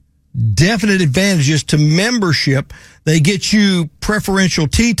advantages to membership. They get you preferential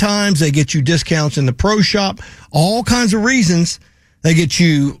tee times. They get you discounts in the pro shop, all kinds of reasons. They get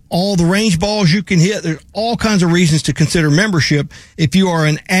you all the range balls you can hit. There's all kinds of reasons to consider membership if you are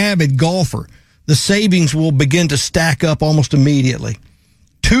an avid golfer. The savings will begin to stack up almost immediately.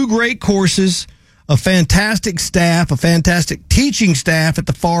 2 great courses, a fantastic staff, a fantastic teaching staff at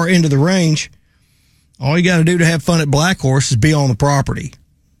the far end of the range. All you got to do to have fun at Black Horse is be on the property.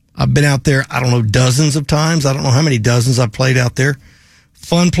 I've been out there, I don't know, dozens of times. I don't know how many dozens I've played out there.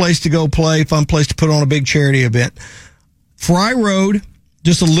 Fun place to go play, fun place to put on a big charity event. Fry Road,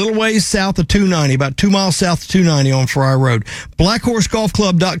 just a little ways south of 290, about 2 miles south of 290 on Fry Road.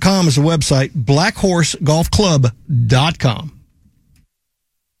 BlackHorseGolfClub.com is the website, BlackHorseGolfClub.com.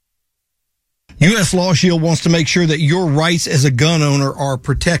 U.S. Law Shield wants to make sure that your rights as a gun owner are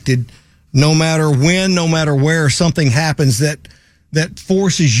protected no matter when, no matter where something happens that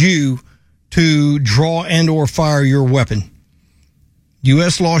forces you to draw and or fire your weapon.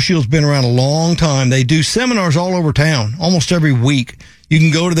 U.S. Law Shield's been around a long time. They do seminars all over town, almost every week. You can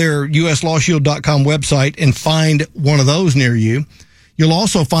go to their uslawshield.com website and find one of those near you. You'll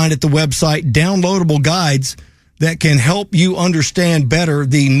also find at the website downloadable guides that can help you understand better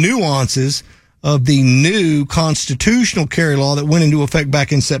the nuances of the new constitutional carry law that went into effect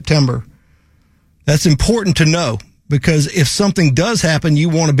back in September. That's important to know because if something does happen, you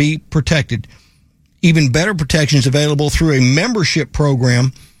want to be protected. Even better protections available through a membership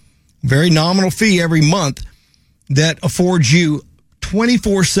program, very nominal fee every month, that affords you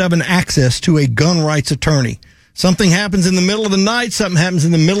 24/7 access to a gun rights attorney. Something happens in the middle of the night, something happens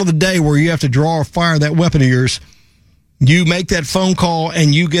in the middle of the day where you have to draw or fire that weapon of yours. You make that phone call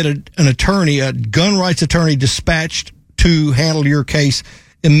and you get an attorney, a gun rights attorney dispatched to handle your case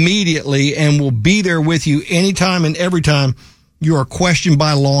immediately and will be there with you anytime and every time you are questioned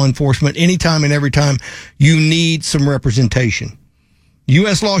by law enforcement, anytime and every time you need some representation.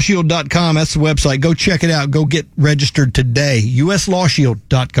 uslawshield.com, that's the website. Go check it out. Go get registered today.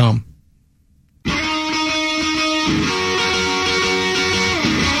 uslawshield.com.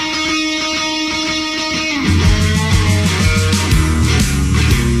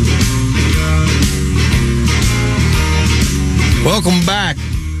 Welcome back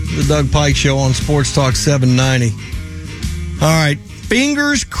to the Doug Pike Show on Sports Talk 790. All right,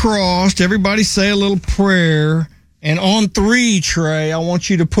 fingers crossed. Everybody say a little prayer. And on 3, Trey, I want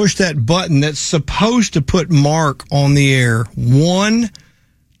you to push that button that's supposed to put Mark on the air. 1,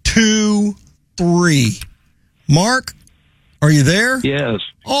 2, 3. Mark, are you there? Yes.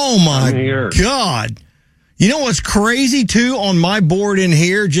 Oh, my God. You know what's crazy, too, on my board in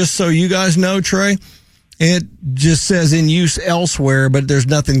here, just so you guys know, Trey? It just says in use elsewhere, but there's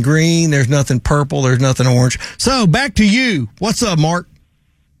nothing green, there's nothing purple, there's nothing orange. So, back to you. What's up, Mark?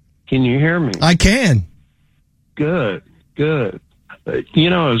 Can you hear me? I can. Good. You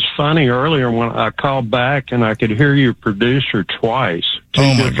know, it was funny earlier when I called back and I could hear your producer twice.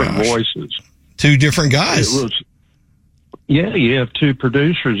 Two different voices. Two different guys. It was, yeah, you have 2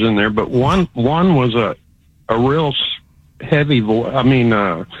 producers in there, but one was a real heavy voice. I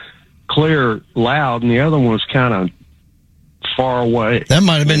mean, clear, loud, and the other one was kind of far away. That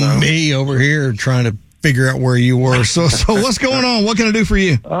might have been me over here trying to figure out where you were. So what's going on? What can I do for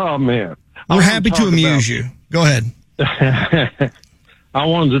you? Oh, man. We're happy to amuse you. Go ahead. I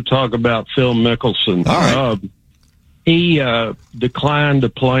wanted to talk about Phil Mickelson. All right. He declined to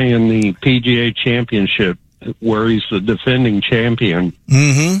play in the PGA Championship where he's the defending champion.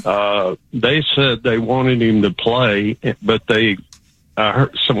 Mm-hmm. They said they wanted him to play, but I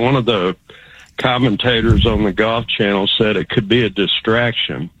heard one of the commentators on the Golf Channel said it could be a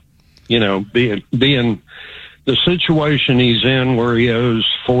distraction. You know, being the situation he's in where he owes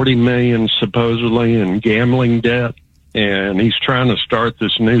 $40 million supposedly in gambling debt, and he's trying to start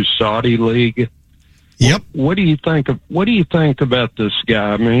this new Saudi league. Yep. What do you think about this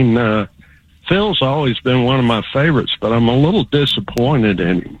guy? I mean, Phil's always been one of my favorites, but I'm a little disappointed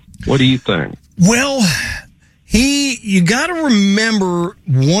in him. What do you think? Well, you got to remember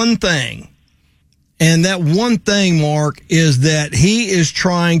one thing. And that one thing, Mark, is that he is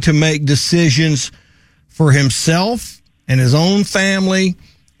trying to make decisions for himself and his own family.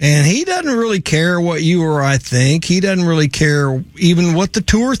 And he doesn't really care what you or I think. He doesn't really care even what the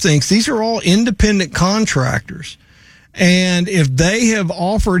tour thinks. These are all independent contractors. And if they have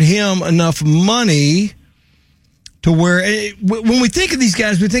offered him enough money to where, when we think of these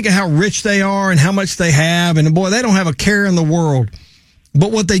guys, we think of how rich they are and how much they have. And boy, they don't have a care in the world.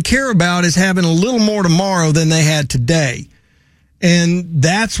 But what they care about is having a little more tomorrow than they had today. And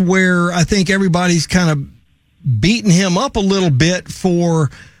that's where I think everybody's kind of beating him up a little bit for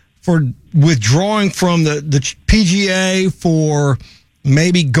withdrawing from the PGA, for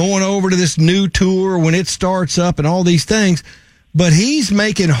maybe going over to this new tour when it starts up and all these things. But he's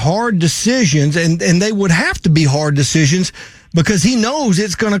making hard decisions, and they would have to be hard decisions because he knows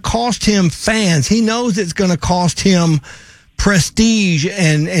it's going to cost him fans. He knows it's going to cost him prestige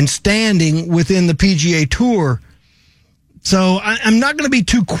and standing within the PGA Tour. So I'm not going to be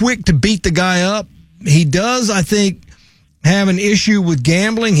too quick to beat the guy up. He does, I think, have an issue with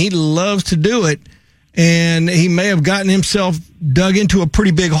gambling. He loves to do it, and he may have gotten himself dug into a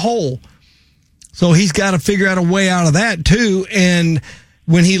pretty big hole. So he's got to figure out a way out of that, too. And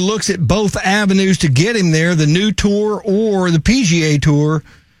when he looks at both avenues to get him there, the new tour or the PGA Tour,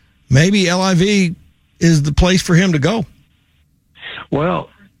 maybe LIV is the place for him to go. Well,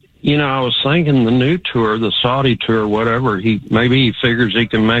 you know, I was thinking the new tour, the Saudi tour, whatever, maybe he figures he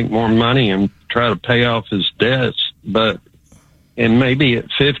can make more money and try to pay off his debts. And maybe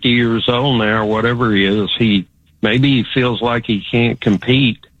at 50 years old now, or whatever he is, he maybe he feels like he can't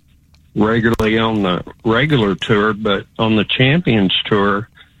compete regularly on the regular tour, but on the Champions Tour,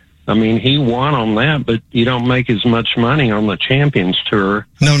 I mean, he won on that, but you don't make as much money on the Champions Tour.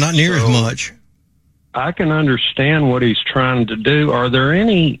 No, not near as much. I can understand what he's trying to do. Are there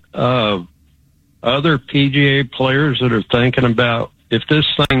any other PGA players that are thinking about, if this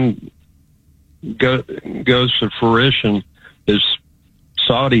thing goes to fruition, this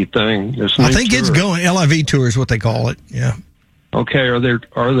Saudi thing, this new I think tour, it's going. LIV Tour is what they call it. Yeah. Okay, are there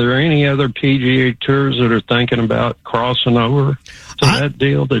any other PGA tours that are thinking about crossing over to that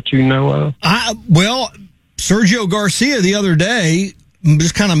deal that you know of? Well, Sergio Garcia the other day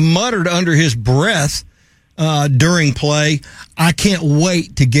just kind of muttered under his breath during play, "I can't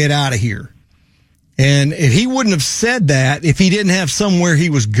wait to get out of here." And if he wouldn't have said that if he didn't have somewhere he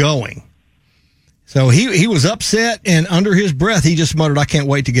was going. So he was upset, and under his breath, he just muttered, "I can't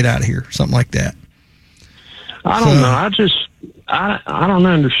wait to get out of here," something like that. I don't know. I don't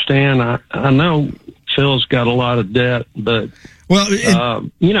understand. I know Phil's got a lot of debt, but he's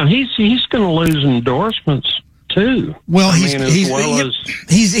going to lose endorsements too. Well, he's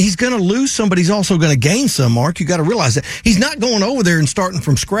going to lose some, but he's also going to gain some, Mark. You got to realize that he's not going over there and starting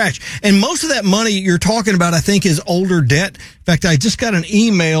from scratch. And most of that money you're talking about, I think, is older debt. In fact, I just got an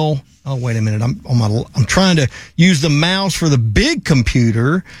email. Oh, wait a minute. I'm trying to use the mouse for the big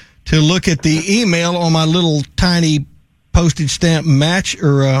computer to look at the email on my little tiny postage stamp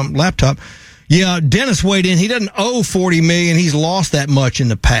laptop. Yeah, Dennis weighed in. He doesn't owe $40 million. He's lost that much in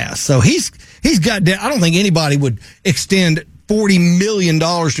the past. So he's got debt. I don't think anybody would extend $40 million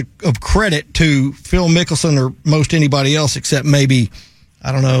of credit to Phil Mickelson or most anybody else except maybe,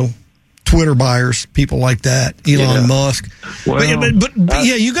 I don't know, Twitter buyers, people like that, Elon Musk. Well, but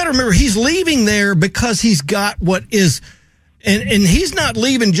yeah, you got to remember, he's leaving there because he's got what is... And he's not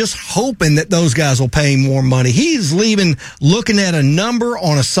leaving just hoping that those guys will pay him more money. He's leaving looking at a number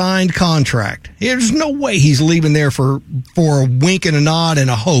on a signed contract. There's no way he's leaving there for a wink and a nod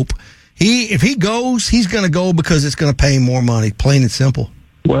and a hope. If he goes, he's going to go because it's going to pay him more money, plain and simple.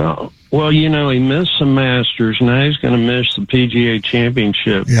 Well, he missed some Masters. Now he's going to miss the PGA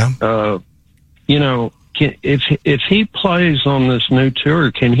Championship. Yeah. If he plays on this new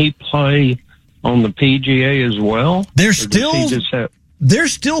tour, can he play on the PGA as well? There's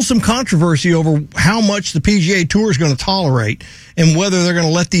still some controversy over how much the PGA Tour is going to tolerate and whether they're going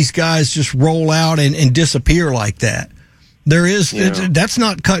to let these guys just roll out and disappear like that. That's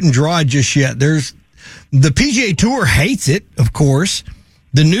not cut and dry just yet. The PGA Tour hates it, of course.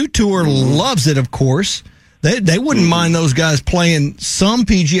 The new tour loves it, of course. They wouldn't mind those guys playing some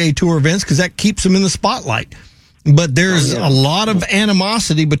PGA Tour events because that keeps them in the spotlight. But there's a lot of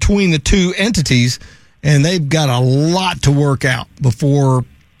animosity between the two entities, and they've got a lot to work out before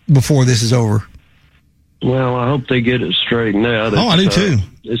this is over. Well, I hope they get it straightened out. I do too.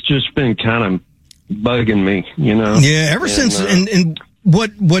 It's just been kind of bugging me, Yeah, ever since. And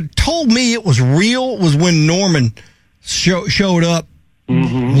what told me it was real was when Norman showed up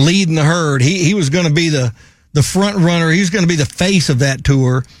leading the herd. He was going to be the front runner. He was going to be the face of that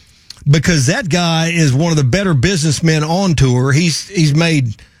tour. Because that guy is one of the better businessmen on tour. He's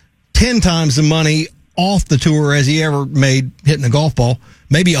made 10 times the money off the tour as he ever made hitting a golf ball,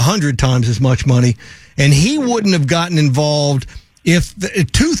 maybe 100 times as much money. And he wouldn't have gotten involved if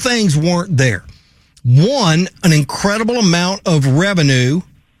two things weren't there. One, an incredible amount of revenue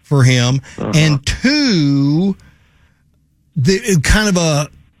for him, and two, I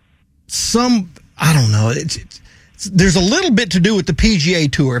don't know. There's a little bit to do with the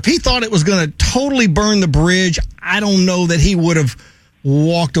PGA Tour. If he thought it was going to totally burn the bridge, I don't know that he would have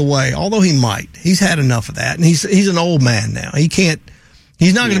walked away, although he might. He's had enough of that, and he's an old man now.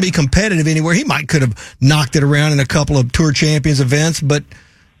 He's not going to be competitive anywhere. He could have knocked it around in a couple of Tour Champions events, but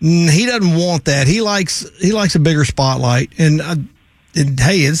he doesn't want that. He likes a bigger spotlight, and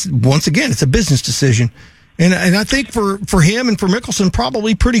hey, once again, it's a business decision, and I think for him and for Mickelson,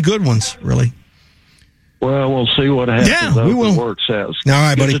 probably pretty good ones, really. Well, we'll see what happens. Yeah, we will. It works out. All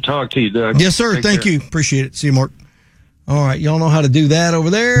right, buddy. Good to talk to you, Doug. Yes, sir. Thank you. Appreciate it. See you, Mark. All right. Y'all know how to do that over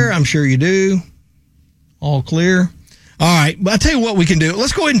there. I'm sure you do. All clear. All right. I'll tell you what we can do.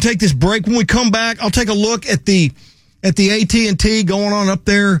 Let's go ahead and take this break. When we come back, I'll take a look at the AT&T going on up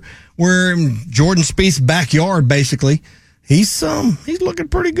there where Jordan Spieth's backyard, basically. He's looking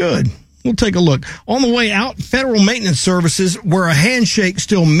pretty good. We'll take a look. On the way out, Federal Maintenance Services, where a handshake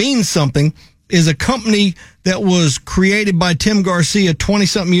still means something, is a company that was created by Tim Garcia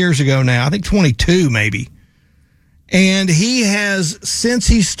 20-something years ago now. I think 22 maybe. And he has, since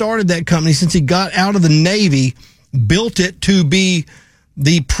he started that company, since he got out of the Navy, built it to be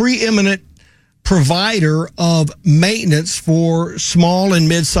the preeminent provider of maintenance for small and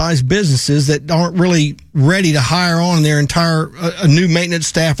mid-sized businesses that aren't really ready to hire on their entire a new maintenance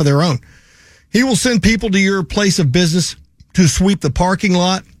staff of their own. He will send people to your place of business to sweep the parking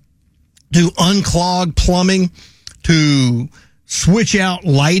lot, to unclog plumbing, to switch out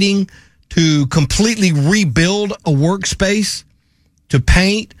lighting, to completely rebuild a workspace, to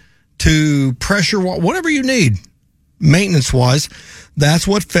paint, to pressure, whatever you need, maintenance-wise. That's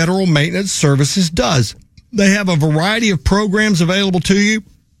what Federal Maintenance Services does. They have a variety of programs available to you.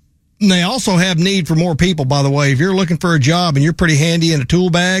 And they also have need for more people, by the way. If you're looking for a job and you're pretty handy in a tool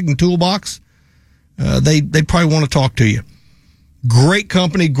bag and toolbox, they probably want to talk to you. Great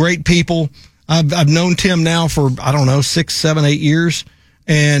company, great people. I've known Tim now for, 6, 7, 8 years,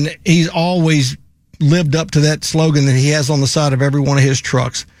 and he's always lived up to that slogan that he has on the side of every one of his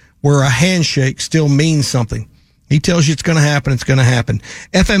trucks, where a handshake still means something. He tells you it's going to happen, it's going to happen.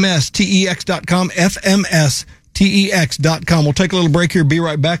 FMSTEX.com, FMSTEX.com. We'll take a little break here, be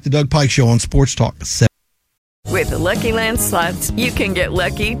right back. The Doug Pike Show on Sports Talk 7. With the Lucky Land Slots, you can get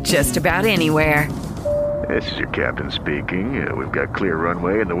lucky just about anywhere. This is your captain speaking. We've got clear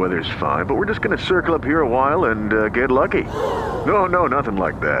runway and the weather's fine, but we're just going to circle up here a while and get lucky. No, nothing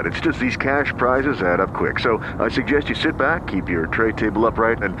like that. It's just these cash prizes add up quick. So I suggest you sit back, keep your tray table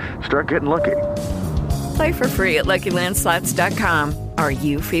upright, and start getting lucky. Play for free at LuckyLandSlots.com. Are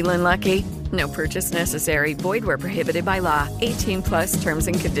you feeling lucky? No purchase necessary. Void where prohibited by law. 18+ terms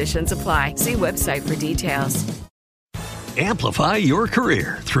and conditions apply. See website for details. Amplify your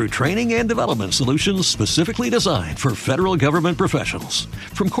career through training and development solutions specifically designed for federal government professionals.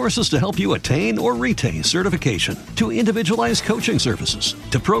 From courses to help you attain or retain certification, to individualized coaching services,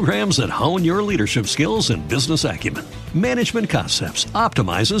 to programs that hone your leadership skills and business acumen, Management Concepts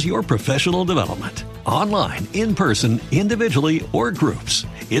optimizes your professional development. Online, in person, individually, or groups,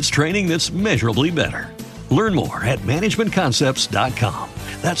 it's training that's measurably better. Learn more at managementconcepts.com.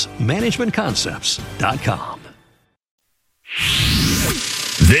 That's managementconcepts.com.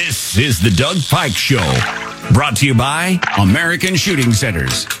 This is the Doug Pike Show, brought to you by American Shooting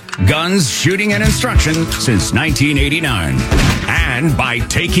Centers. Guns, shooting, and instruction since 1989. And by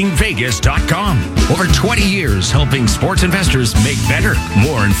TakingVegas.com. Over 20 years helping sports investors make better,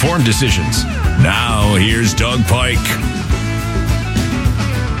 more informed decisions. Now, here's Doug Pike.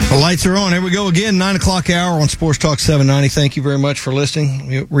 The lights are on. Here we go again, 9 o'clock hour on Sports Talk 790. Thank you very much for listening. Let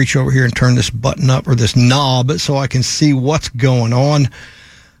me reach over here and turn this button up, or this knob, so I can see what's going on.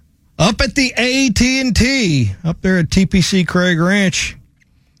 Up at the AT&T, up there at TPC Craig Ranch.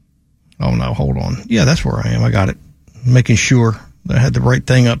 Oh, no, hold on. Yeah, that's where I am. I got it. Making sure that I had the right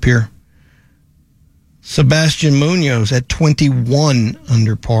thing up here. Sebastian Munoz at 21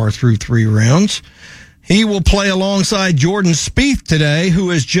 under par through 3 rounds. He will play alongside Jordan Spieth today, who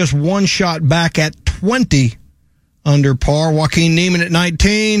is just one shot back at 20 under par. Joaquin Niemann at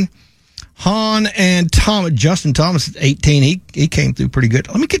 19. Hahn and Justin Thomas at 18. He came through pretty good.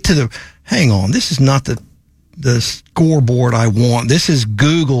 Let me get to the... Hang on. This is not the scoreboard I want. This is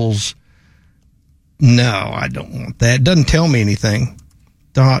Google's... No, I don't want that. It doesn't tell me anything.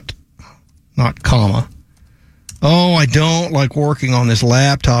 Not comma. Oh, I don't like working on this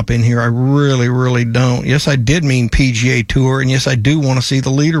laptop in here. I really, really don't. Yes, I did mean PGA Tour, and yes, I do want to see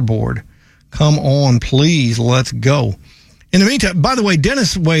the leaderboard. Come on, please, let's go. In the meantime, by the way,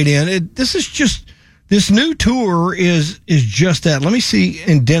 Dennis weighed in. This new tour is just that. Let me see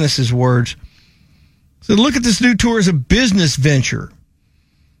in Dennis's words. So look at this new tour as a business venture.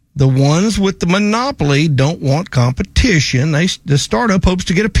 The ones with the monopoly don't want competition. The startup hopes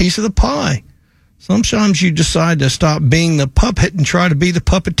to get a piece of the pie. Sometimes you decide to stop being the puppet and try to be the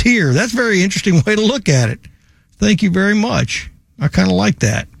puppeteer. That's a very interesting way to look at it. Thank you very much. I kind of like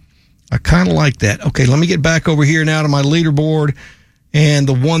that. Okay, let me get back over here now to my leaderboard. And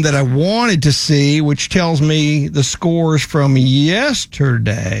the one that I wanted to see, which tells me the scores from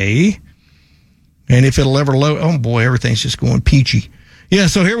yesterday. And if it'll ever load. Oh, boy, everything's just going peachy. Yeah,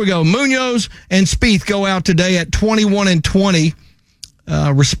 so here we go. Munoz and Spieth go out today at 21 and 20,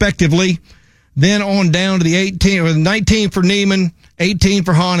 respectively. Then on down to the 18 or 19 for Neiman, 18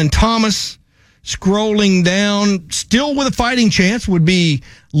 for Hahn and Thomas. Scrolling down, still with a fighting chance, would be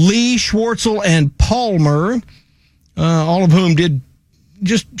Lee, Schwartzel, and Palmer, all of whom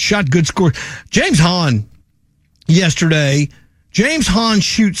shot good scores. James Hahn yesterday. James Hahn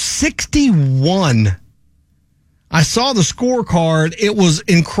shoots 61. I saw the scorecard. It was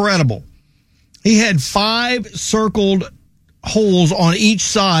incredible. He had 5 circled holes on each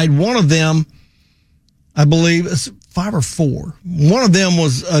side. One of them, I believe, 5 or 4. One of them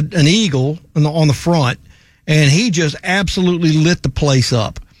was an eagle on the front, and he just absolutely lit the place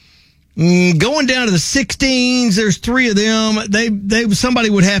up. Going down to the 16s, there's 3 of them. Somebody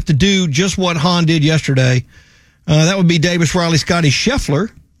would have to do just what Hahn did yesterday. That would be Davis Riley, Scotty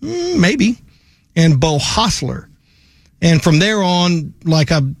Scheffler, maybe, and Bo Hostler. And from there on,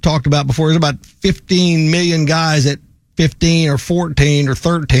 like I've talked about before, there's about 15 million guys at 15 or 14 or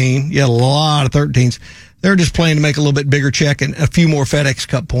 13. Yeah, a lot of 13s. They're just playing to make a little bit bigger check and a few more FedEx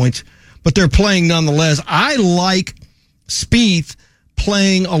Cup points. But they're playing nonetheless. I like Spieth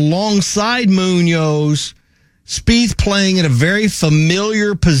playing alongside Munoz. Spieth playing in a very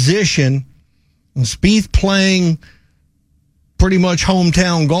familiar position. And Spieth playing pretty much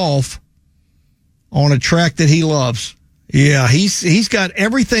hometown golf on a track that he loves. Yeah, he's got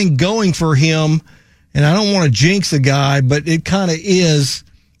everything going for him, and I don't want to jinx the guy, but it kind of is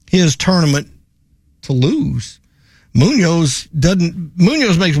his tournament to lose. Munoz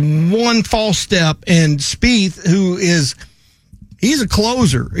makes one false step, and Spieth, he's a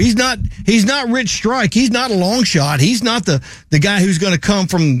closer. He's not Rich Strike. He's not a long shot. He's not the guy who's going to come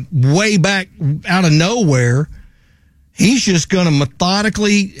from way back out of nowhere. He's just going to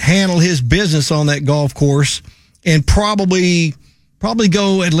methodically handle his business on that golf course and probably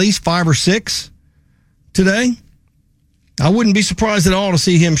go at least 5 or 6 today. I wouldn't be surprised at all to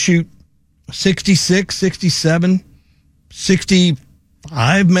see him shoot 66, 67,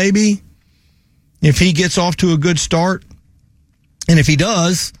 65 maybe if he gets off to a good start. And if he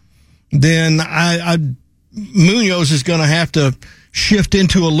does, then Munoz is going to have to shift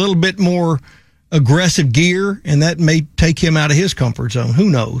into a little bit more aggressive gear, and that may take him out of his comfort zone.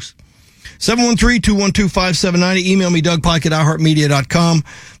 Who knows? 713-212-5790. Email me, Doug Pike at iHeartMedia.com.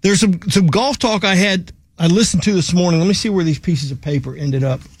 There's some golf talk I listened to this morning. Let me see where these pieces of paper ended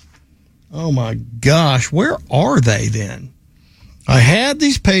up. Oh, my gosh. Where are they then? I had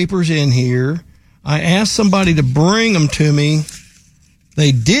these papers in here. I asked somebody to bring them to me.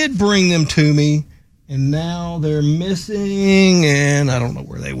 They did bring them to me, and now they're missing, and I don't know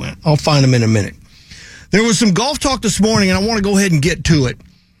where they went. I'll find them in a minute. There was some golf talk this morning, and I want to go ahead and get to it,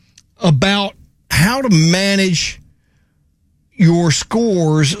 about how to manage your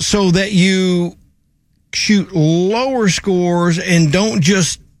scores so that you shoot lower scores and don't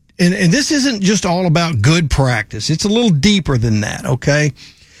just, and this isn't just all about good practice. It's a little deeper than that, okay?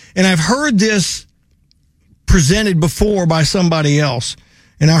 And I've heard this presented before by somebody else,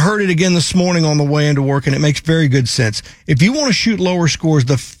 and I heard it again this morning on the way into work, and it makes very good sense. If you want to shoot lower scores,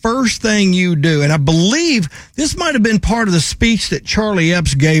 the first thing you do, and I believe this might have been part of the speech that Charlie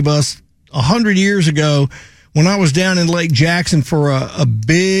Epps gave us 100 years ago when I was down in Lake Jackson for a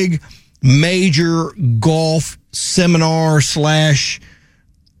big major golf seminar /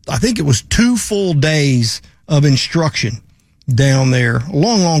 I think it was 2 full days of instruction down there a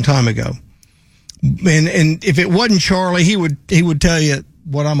long, long time ago. And if it wasn't Charlie, he would tell you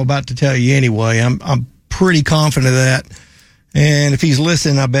what I'm about to tell you anyway. I'm pretty confident of that. And if he's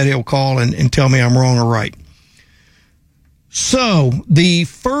listening, I bet he'll call and tell me I'm wrong or right. So the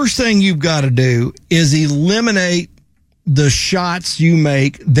first thing you've got to do is eliminate the shots you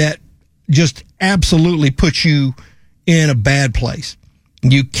make that just absolutely put you in a bad place.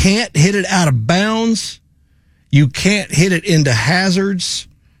 You can't hit it out of bounds. You can't hit it into hazards.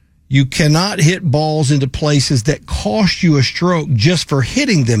 You cannot hit balls into places that cost you a stroke just for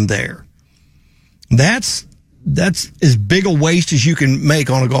hitting them there. That's as big a waste as you can make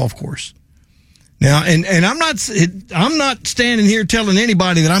on a golf course. Now, and I'm not standing here telling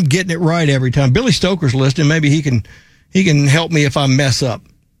anybody that I'm getting it right every time. Billy Stoker's listening. Maybe he can help me if I mess up.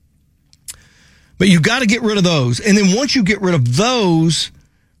 But you got to get rid of those. And then once you get rid of those,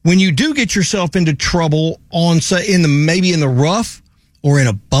 when you do get yourself into trouble maybe in the rough or in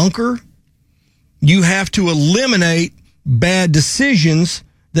a bunker, you have to eliminate bad decisions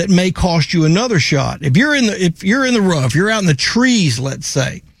that may cost you another shot. If you're in the rough, you're out in the trees, let's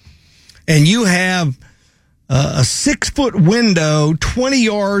say, and you have a 6-foot window, 20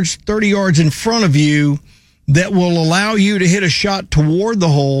 yards, 30 yards in front of you that will allow you to hit a shot toward the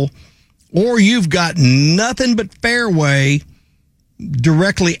hole, or you've got nothing but fairway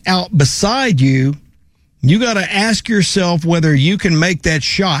directly out beside you, you got to ask yourself whether you can make that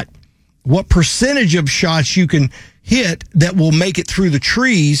shot, what percentage of shots you can hit that will make it through the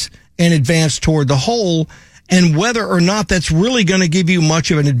trees and advance toward the hole, and whether or not that's really going to give you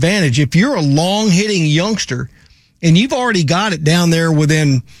much of an advantage. If you're a long-hitting youngster and you've already got it down there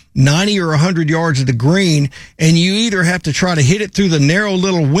within 90 or 100 yards of the green, and you either have to try to hit it through the narrow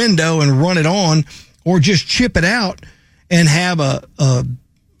little window and run it on, or just chip it out and have a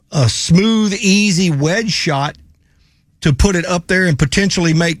smooth, easy wedge shot to put it up there and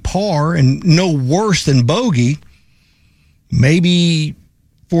potentially make par and no worse than bogey, maybe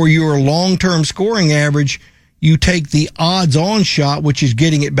for your long-term scoring average, you take the odds-on shot, which is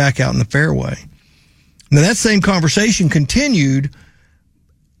getting it back out in the fairway. Now, that same conversation continued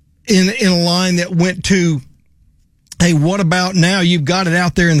in a line that went to, hey, what about now you've got it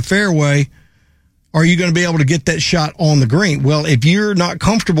out there in the fairway? Are you going to be able to get that shot on the green? Well, if you're not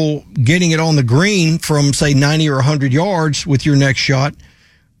comfortable getting it on the green from, say, 90 or 100 yards with your next shot,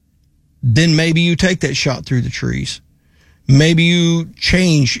 then maybe you take that shot through the trees. Maybe you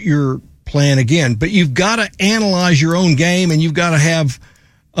change your plan again. But you've got to analyze your own game, and you've got to have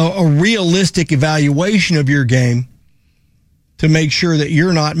a realistic evaluation of your game to make sure that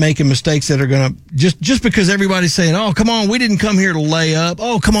you're not making mistakes that are going to, just because everybody's saying, oh, come on, we didn't come here to lay up.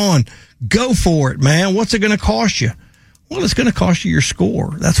 Oh, come on, go for it, man. What's it going to cost you? Well, it's going to cost you your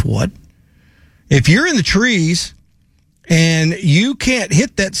score. That's what. If you're in the trees and you can't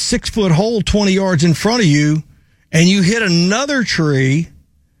hit that 6-foot hole 20 yards in front of you, and you hit another tree,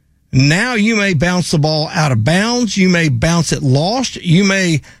 now you may bounce the ball out of bounds. You may bounce it lost. You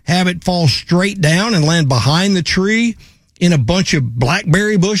may have it fall straight down and land behind the tree in a bunch of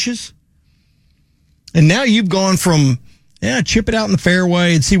blackberry bushes. And now you've gone from, chip it out in the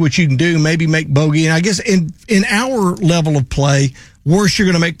fairway and see what you can do, maybe make bogey. And I guess in our level of play, worst you're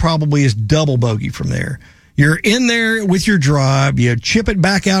going to make probably is double bogey from there. You're in there with your drive, you chip it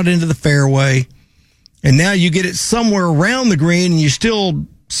back out into the fairway, and now you get it somewhere around the green and you still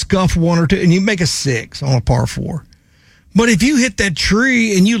scuff one or two, and you make a 6 on a par 4. But if you hit that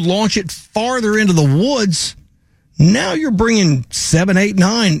tree and you launch it farther into the woods, now you're bringing 7, 8,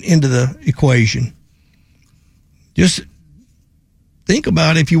 9 into the equation. Just think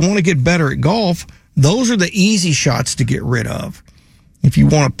about it. If you want to get better at golf, those are the easy shots to get rid of. If you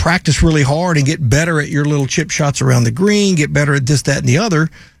want to practice really hard and get better at your little chip shots around the green, get better at this, that, and the other,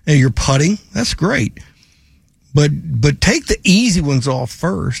 and you're putting, that's great. But take the easy ones off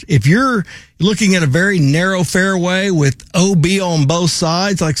first. If you're looking at a very narrow fairway with OB on both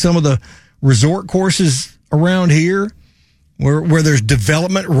sides, like some of the resort courses around here, where there's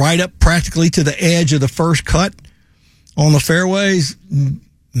development right up practically to the edge of the first cut on the fairways,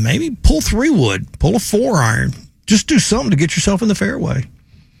 maybe pull 3-wood, pull a 4-iron. Just do something to get yourself in the fairway.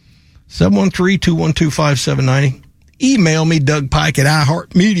 713-212-5790. Email me, Doug Pike at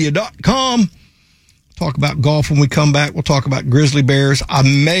iHeartMedia.com. Talk about golf when we come back. We'll talk about grizzly bears.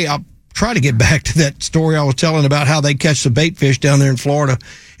 I'll try to get back to that story I was telling about how they catch the bait fish down there in Florida.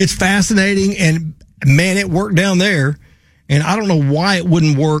 It's fascinating, and man, it worked down there. And I don't know why it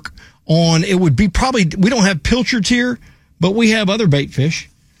wouldn't work it would be probably, we don't have pilchards here, but we have other bait fish.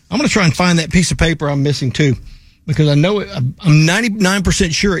 I'm going to try and find that piece of paper I'm missing too, because I know I'm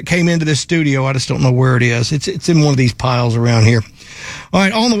 99% sure it came into this studio. I just don't know where it is. It's in one of these piles around here. All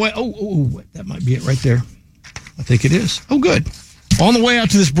right, on the way. Oh, that might be it right there. I think it is. Oh, good. On the way out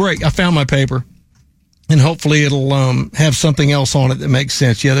to this break, I found my paper, and hopefully it'll have something else on it that makes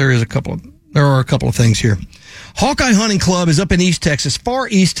sense. Yeah, there are a couple of things here. Hawkeye Hunting Club is up in East Texas, far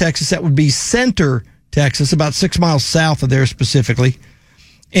East Texas. That would be Center Texas, about 6 miles south of there specifically.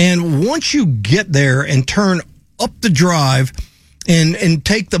 And once you get there and turn up the drive and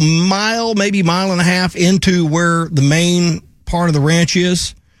take the mile, maybe mile and a half into where the main part of the ranch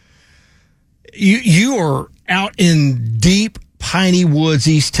is, you are out in deep piney woods,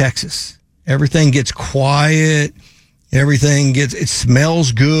 East Texas. Everything gets quiet. It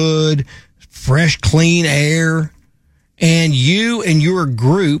smells good, fresh, clean air. And you and your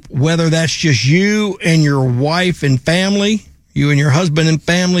group, whether that's just you and your wife and family, you and your husband and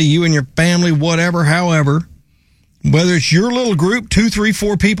family, you and your family, whatever, however, whether it's your little group, 2, 3,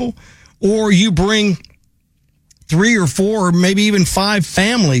 4 people, or you bring 3 or 4 or maybe even 5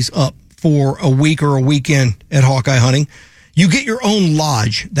 families up for a week or a weekend at Hawkeye Hunting, you get your own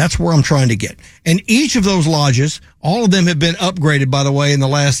lodge. That's where I'm trying to get. And each of those lodges, all of them have been upgraded, by the way, in the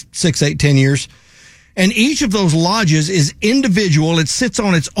last 6, 8, 10 years. And each of those lodges is individual. It sits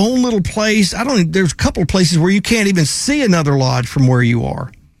on its own little place. There's a couple of places where you can't even see another lodge from where you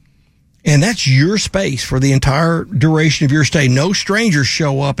are. And that's your space for the entire duration of your stay. No strangers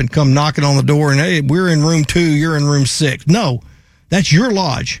show up and come knocking on the door and, hey, we're in room 2, you're in room 6. No, that's your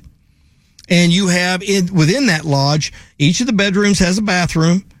lodge. And you have within that lodge, each of the bedrooms has a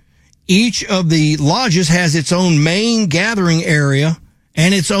bathroom. Each of the lodges has its own main gathering area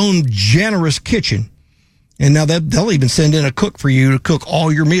and its own generous kitchen. And now they'll even send in a cook for you to cook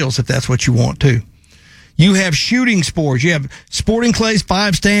all your meals if that's what you want to. You have shooting sports. You have sporting clays,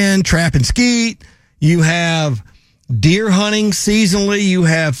 5-stand, trap and skeet. You have deer hunting seasonally. You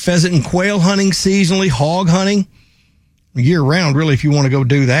have pheasant and quail hunting seasonally, hog hunting year round, really, if you want to go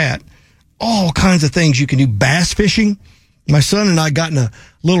do that. All kinds of things you can do. Bass fishing My son and I got in a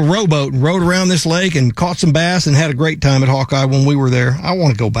little rowboat and rowed around this lake and caught some bass and had a great time at Hawkeye when we were there. I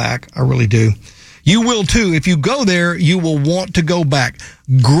want to go back. I really do. You will too. If you go there, you will want to go back.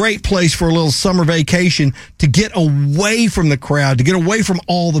 Great place for a little summer vacation to get away from the crowd, to get away from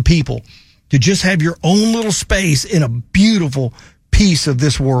all the people, to just have your own little space in a beautiful piece of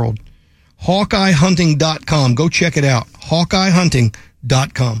this world. HawkeyeHunting.com. Go check it out.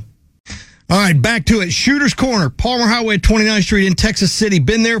 HawkeyeHunting.com. All right, back to it. Shooter's Corner, Palmer Highway at 29th Street in Texas City.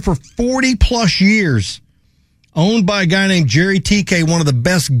 Been there for 40 plus years. Owned by a guy named Jerry TK, one of the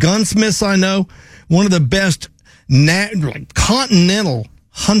best gunsmiths I know, one of the best continental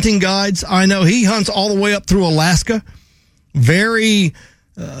hunting guides I know. He hunts all the way up through Alaska. Very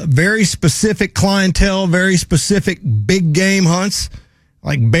specific clientele, very specific big game hunts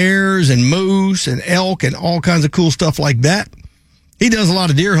like bears and moose and elk and all kinds of cool stuff like that. He does a lot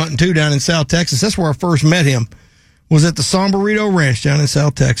of deer hunting, too, down in South Texas. That's where I first met him, was at the Sombrerito Ranch down in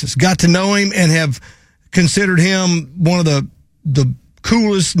South Texas. Got to know him and have considered him one of the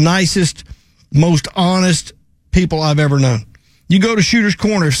coolest, nicest, most honest people I've ever known. You go to Shooter's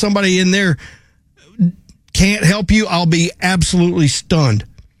Corner, if somebody in there can't help you, I'll be absolutely stunned.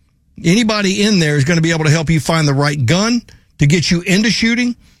 Anybody in there is going to be able to help you find the right gun to get you into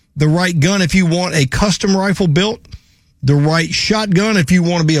shooting, the right gun if you want a custom rifle built, the right shotgun if you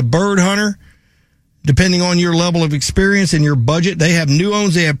want to be a bird hunter, depending on your level of experience and your budget. They have new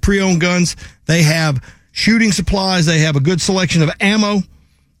owns, they have pre-owned guns, they have shooting supplies, they have a good selection of ammo,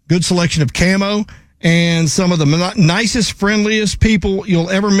 good selection of camo, and some of the nicest, friendliest people you'll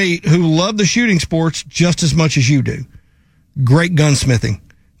ever meet who love the shooting sports just as much as you do. Great gunsmithing.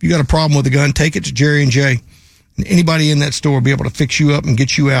 If you got a problem with a gun, take it to Jerry and Jay. And anybody in that store will be able to fix you up and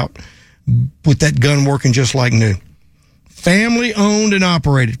get you out with that gun working just like new. Family owned and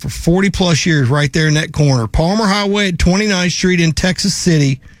operated for 40 plus years right there in that corner. Palmer Highway at 29th Street in Texas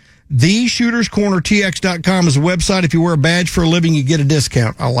City. TheShootersCornerTX.com is the website. If you wear a badge for a living, you get a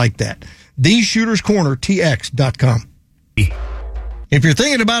discount. I like that. TheShootersCornerTX.com. If you're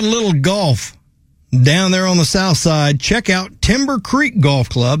thinking about a little golf down there on the south side, check out Timber Creek Golf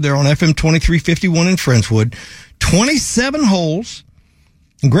Club. They're on FM 2351 in Friendswood. 27 holes.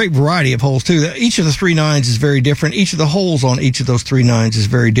 A great variety of holes, too. Each of the 3 nines is very different. Each of the holes on each of those 3 nines is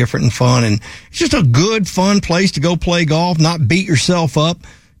very different and fun. And it's just a good, fun place to go play golf, not beat yourself up.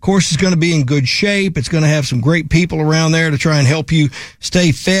 Course is going to be in good shape. It's going to have some great people around there to try and help you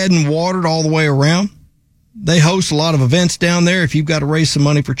stay fed and watered all the way around. They host a lot of events down there. If you've got to raise some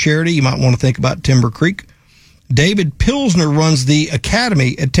money for charity, you might want to think about Timber Creek. David Pilsner runs the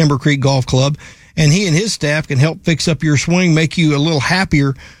Academy at Timber Creek Golf Club, and he and his staff can help fix up your swing, make you a little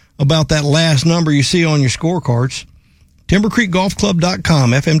happier about that last number you see on your scorecards.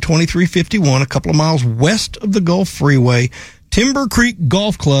 TimberCreekGolfClub.com, FM 2351, a couple of miles west of the Gulf Freeway.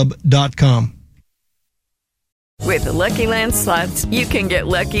 TimberCreekGolfClub.com. With the Lucky Land Slots, you can get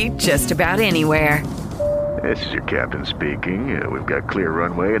lucky just about anywhere. This is your captain speaking. We've got clear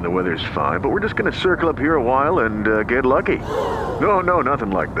runway and the weather's fine, but we're just going to circle up here a while and get lucky. No,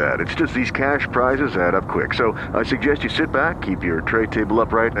 nothing like that. It's just these cash prizes add up quick. So I suggest you sit back, keep your tray table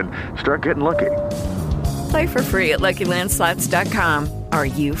upright, and start getting lucky. Play for free at LuckyLandSlots.com. Are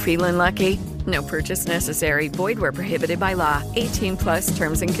you feeling lucky? No purchase necessary. Void where prohibited by law. 18 plus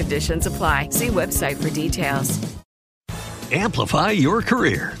terms and conditions apply. See website for details. Amplify your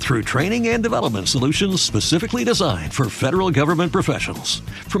career through training and development solutions specifically designed for federal government professionals.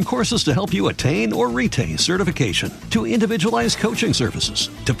 From courses to help you attain or retain certification, to individualized coaching services,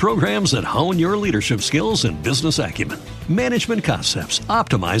 to programs that hone your leadership skills and business acumen, Management Concepts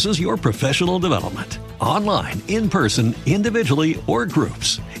optimizes your professional development. Online, in person, individually, or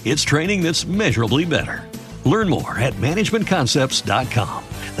groups, it's training that's measurably better. Learn more at managementconcepts.com.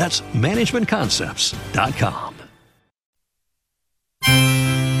 That's managementconcepts.com.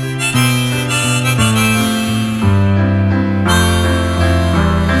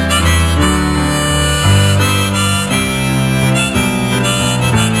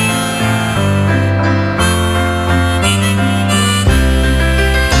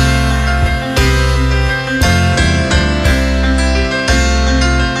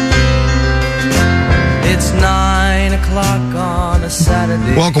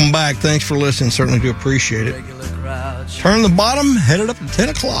 Welcome back. Thanks for listening. Certainly do appreciate it. Turn the bottom, headed up to 10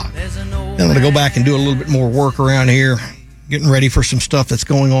 o'clock. Then I'm going to go back and do a little bit more work around here, getting ready for some stuff that's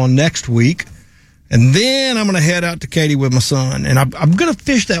going on next week. And then I'm going to head out to Katy with my son. And I'm going to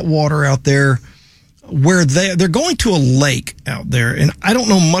fish that water out there where they're going to a lake out there. And I don't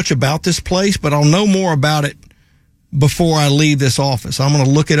know much about this place, but I'll know more about it before I leave this office. I'm going to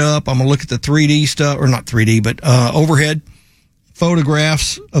look it up. I'm going to look at the 3D stuff, or not 3D, but overhead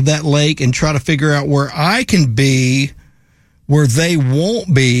photographs of that lake and try to figure out where I can be, where they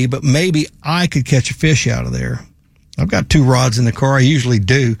won't be, but maybe I could catch a fish out of there. I've got 2 rods in the car. I usually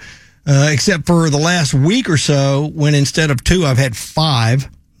do, except for the last week or so when instead of 2, I've had 5.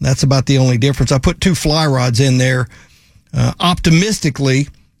 That's about the only difference. I put 2 fly rods in there, optimistically,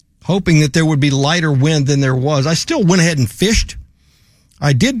 hoping that there would be lighter wind than there was. I still went ahead and fished.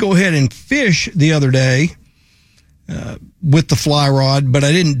 I did go ahead and fish the other day with the fly rod, but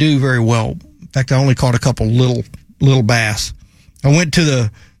I didn't do very well. In fact, I only caught a couple little bass. I went to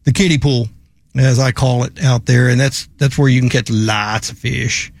the kiddie pool, as I call it, out there, and that's where you can catch lots of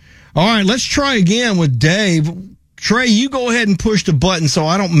fish. All right, let's try again with Dave. Trey, you go ahead and push the button so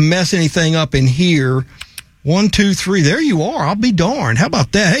I don't mess anything up in here. 1, 2, 3. There you are. I'll be darned. How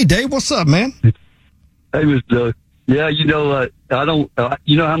about that? Hey, Dave, what's up, man? Hey, Mr. Doug. Yeah, I don't.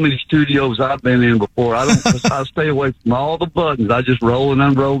 You know how many studios I've been in before. I stay away from all the buttons. I just roll and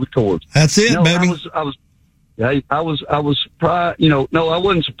unroll the cords. That's it, baby. I was surprised. No, I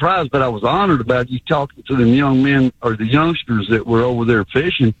wasn't surprised, but I was honored about you talking to them young men or the youngsters that were over there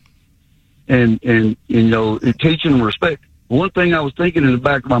fishing, and teaching them respect. One thing I was thinking in the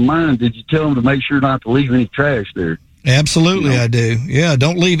back of my mind: did you tell them to make sure not to leave any trash there? Absolutely, I do. Yeah,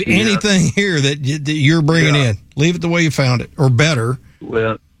 don't leave anything here that you're bringing in. Leave it the way you found it, or better.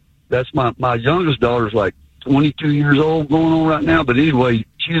 Well, that's my youngest daughter's like 22 years old going on right now. But anyway,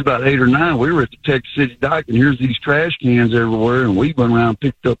 she's about 8 or 9. We were at the Texas City Dike, and here's these trash cans everywhere, and we went around and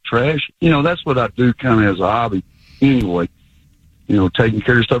picked up trash. That's what I do kind of as a hobby anyway, taking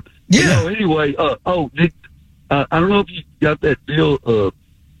care of stuff. Yeah. Anyway, I don't know if you got that deal,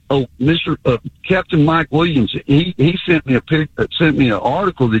 Mr. Captain Mike Williams, he sent me sent me an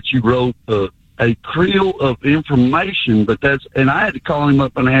article that you wrote, a creel of information, and I had to call him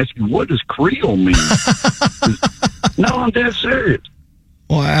up and ask him, what does creel mean? No, I'm dead serious.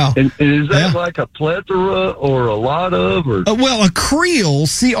 Wow. And is that like a plethora or a lot of, or? Well, a creel,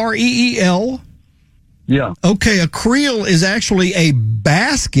 C-R-E-E-L. Yeah. Okay, a creel is actually a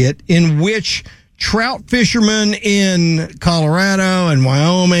basket in which trout fishermen in Colorado and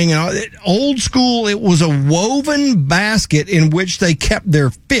Wyoming, and old school, it was a woven basket in which they kept their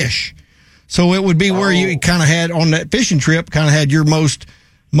fish. So it would be where you kind of had on that fishing trip, kind of had your most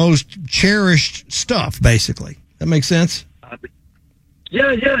cherished stuff, basically. That makes sense?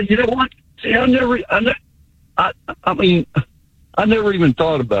 Yeah. You know what? See, I never even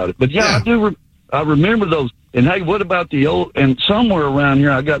thought about it, but I do. I remember those. And hey, what about the old? And somewhere around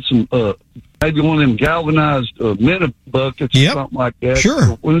here, I got some. Maybe one of them galvanized minute buckets or something like that. Sure.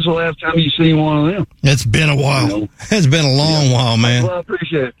 When's the last time you seen one of them? It's been a while. It's been a long while, man. Well, I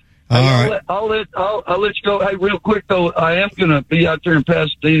appreciate it. All right. I'll let you go. Hey, real quick though, I am going to be out there in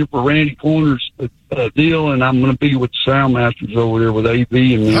Pasadena for Randy Corner's deal, and I'm going to be with the Soundmasters over there with AV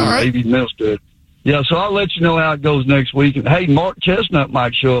and AV Milstead. Yeah, so I'll let you know how it goes next week. And hey, Mark Chestnut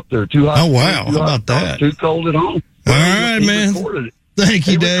might show up there too. Oh wow, how about that? Too cold at home. All right, man. Thank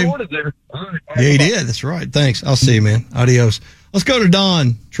you, Dave. There. Yeah, he did. That's right. Thanks. I'll see you, man. Adios. Let's go to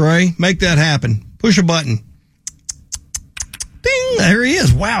Don. Trey, make that happen. Push a button. Ding! There he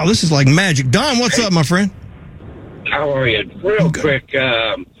is. Wow, this is like magic. Don, what's up, my friend? How are you? Real quick,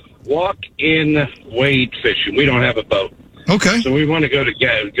 walk-in wade fishing. We don't have a boat. Okay. So we want to go to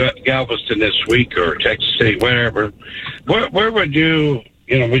Galveston this week or Texas City, wherever. Where would you,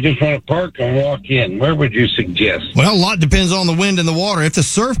 we just want to park and walk in. Where would you suggest? Well, a lot depends on the wind and the water. If the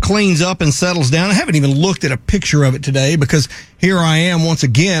surf cleans up and settles down, I haven't even looked at a picture of it today because here I am once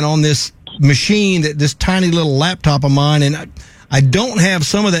again on this machine, this tiny little laptop of mine, and I don't have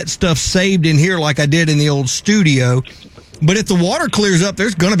some of that stuff saved in here like I did in the old studio. But if the water clears up,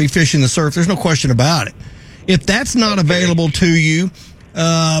 there's going to be fish in the surf. There's no question about it. If that's not available to you,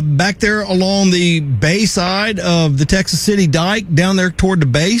 back there along the bay side of the Texas City Dike, down there toward the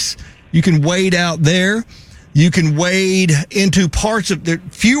base, you can wade out there. You can wade into parts of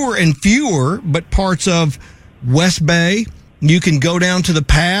fewer and fewer, but parts of West Bay. You can go down to the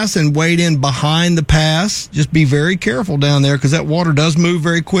pass and wade in behind the pass. Just be very careful down there because that water does move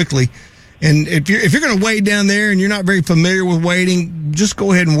very quickly. And if you're going to wade down there and you're not very familiar with wading, just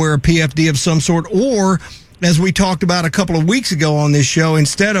go ahead and wear a PFD of some sort. Or, as we talked about a couple of weeks ago on this show,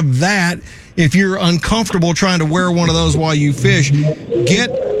 instead of that, if you're uncomfortable trying to wear one of those while you fish,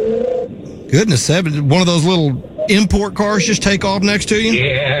 get one of those little import cars just take off next to you.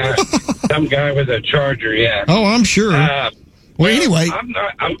 Yeah, some guy with a Charger. Yeah. Oh, I'm sure. Well, anyway,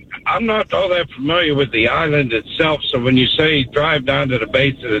 I'm not all that familiar with the island itself. So when you say drive down to the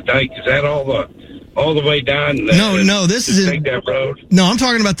base of the dike, is that all the way down? No, this is take that road. No, I'm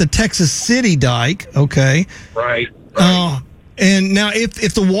talking about the Texas City Dike. Okay, right. And now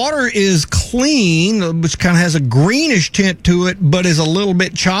if the water is clean, which kind of has a greenish tint to it, but is a little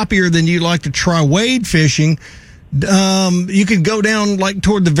bit choppier than you like to try wade fishing, you could go down like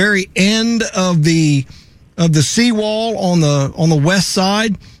toward the very end of the seawall on the west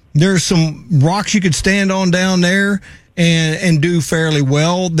side. There's some rocks you could stand on down there and do fairly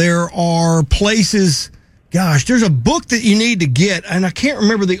well. There are places, gosh, there's a book that you need to get, and I can't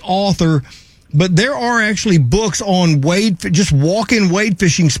remember the author, but there are actually books on just walk-in wade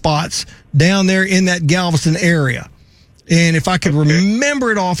fishing spots down there in that Galveston area. And if I could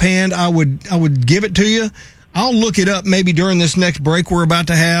remember it offhand, I would give it to you. I'll look it up maybe during this next break we're about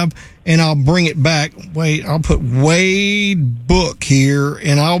to have, and I'll bring it back. Wait, I'll put Wade book here,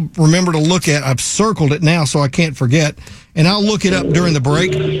 and I'll remember to look at. I've circled it now so I can't forget, and I'll look it up during the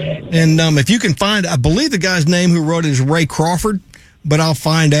break. And if you can find, I believe the guy's name who wrote it is Ray Crawford, but I'll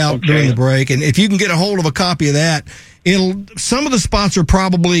find out during the break. And if you can get a hold of a copy of that, some of the spots are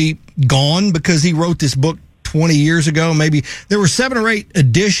probably gone because he wrote this book 20 years ago. Maybe there were 7 or 8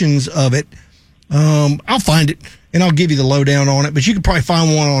 editions of it. I'll find it and I'll give you the lowdown on it, but you could probably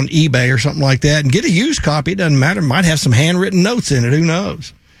find one on eBay or something like that and get a used copy. It doesn't matter. It might have some handwritten notes in it. Who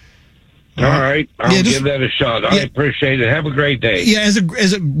knows? All right. I'll give that a shot. I appreciate it. Have a great day. Yeah.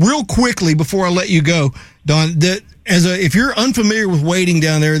 As a real quickly before I let you go, Don, if you're unfamiliar with wading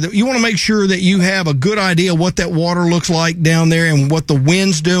down there, you want to make sure that you have a good idea what that water looks like down there and what the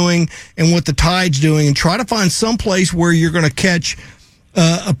wind's doing and what the tide's doing, and try to find some place where you're going to catch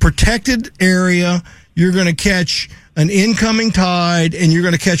a protected area, you're going to catch an incoming tide, and you're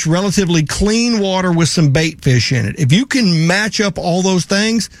going to catch relatively clean water with some bait fish in it. If you can match up all those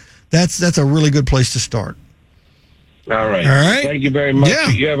things, that's a really good place to start. All right. All right. Thank you very much. Yeah.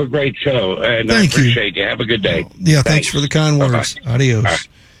 You have a great show, and I appreciate you. Have a good day. Yeah, thanks for the kind words. Bye-bye. Adios.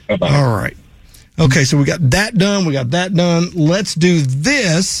 Bye-bye. All right. Okay, so we got that done. Let's do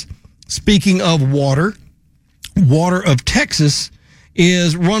this. Speaking of water, Water of Texas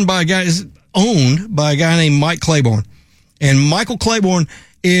is run by is owned by a guy named Mike Claiborne. And Michael Claiborne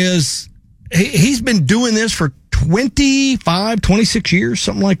he's been doing this for 26 years,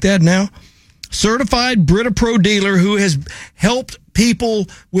 something like that now. Certified Brita Pro dealer who has helped people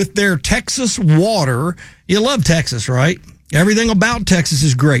with their Texas water. You love Texas, right? Everything about Texas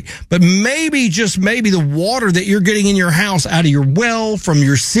is great. But maybe, just maybe, the water that you're getting in your house out of your well, from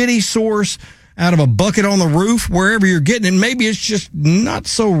your city source, out of a bucket on the roof, wherever you're getting it, maybe it's just not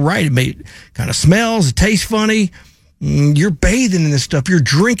so right. It kind of smells, it tastes funny. You're bathing in this stuff, you're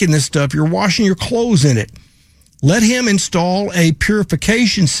drinking this stuff, you're washing your clothes in it. Let him install a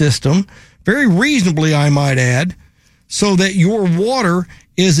purification system, very reasonably, I might add, so that your water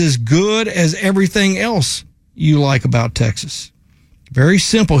is as good as everything else you like about Texas. Very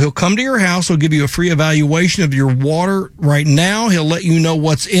simple. He'll come to your house, he'll give you a free evaluation of your water right now. He'll let you know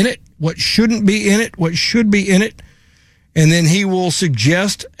what's in it, what shouldn't be in it, what should be in it, and then he will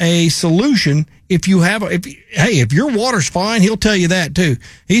suggest a solution. If your water's fine, he'll tell you that too.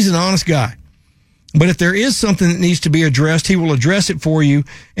 He's an honest guy. But if there is something that needs to be addressed, he will address it for you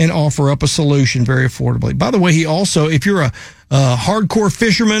and offer up a solution very affordably. By the way, he also, if you're a hardcore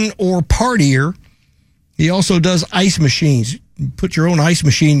fisherman or partier, he also does ice machines. Put your own ice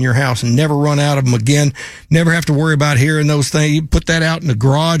machine in your house and never run out of them again. Never have to worry about hearing those things. You put that out in the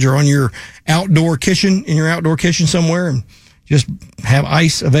garage or on your outdoor kitchen, somewhere, and just have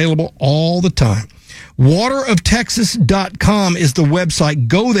ice available all the time. Wateroftexas.com is the website.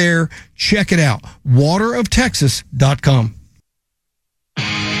 Go there, check it out. Wateroftexas.com. Let's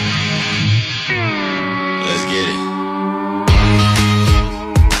get it.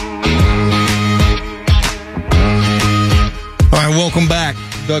 All right, welcome back.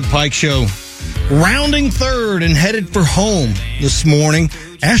 Doug Pike Show. Rounding third and headed for home this morning.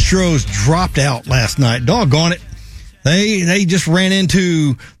 Astros dropped out last night. Doggone it. They just ran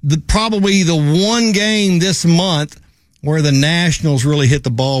into probably the one game this month where the Nationals really hit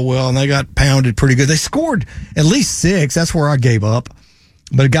the ball well, and they got pounded pretty good. They scored at least 6. That's where I gave up.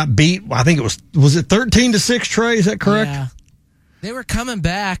 But it got beat. I think it was it 13-6, Trey? Is that correct? Yeah. They were coming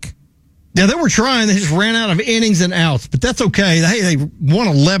back. Yeah, they were trying. They just ran out of innings and outs, but that's okay. They won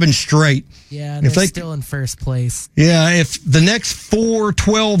 11 straight. Yeah, and they're still in first place. Yeah, if the next 4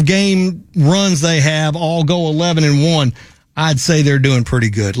 12-game runs they have all go 11-1, I'd say they're doing pretty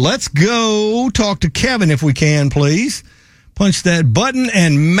good. Let's go talk to Kevin if we can, please. Punch that button,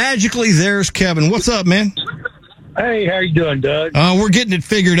 and magically there's Kevin. What's up, man? Hey, how you doing, Doug? We're getting it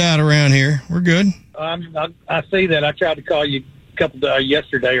figured out around here. We're good. I see that. I tried to call you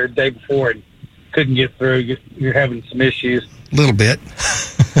yesterday or the day before and couldn't get through. You're having some issues. A little bit.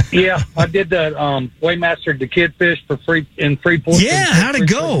 Yeah, I did the Waymastered the kid fish for free in Freeport. Yeah, how'd it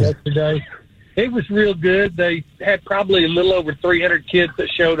go? Yesterday. It was real good. They had probably a little over 300 kids that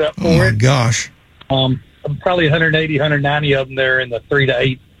showed up for Oh, my it. gosh. Probably 180, 190 of them there in the 3 to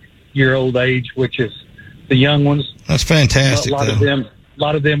 8 year old age, which is the young ones. That's fantastic. A lot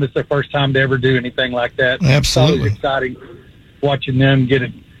of them, it's their first time to ever do anything like that. Absolutely. It's always exciting watching them get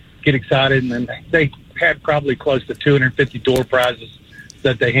excited, and then they had probably close to 250 door prizes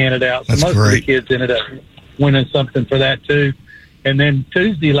that they handed out. So That's most great. of the kids ended up winning something for that too. And then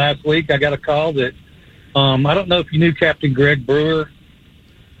Tuesday last week, I got a call that I don't know if you knew Captain Greg Brewer.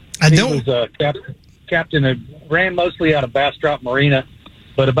 He was a captain that ran mostly out of Bastrop Marina,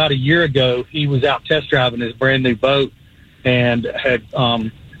 but about a year ago, he was out test driving his brand new boat and had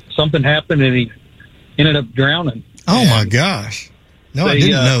something happen, and he ended up drowning. Oh, my gosh. No, I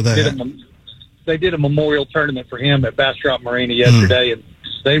didn't know that. They did a memorial tournament for him at Bastrop Marina yesterday, and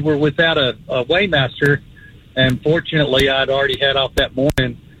they were without a Waymaster. And fortunately, I'd already had off that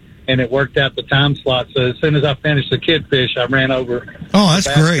morning, and it worked out the time slot. So as soon as I finished the kid fish, I ran over. Oh, that's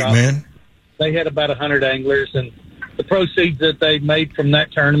great, man. They had about 100 anglers, and the proceeds that they made from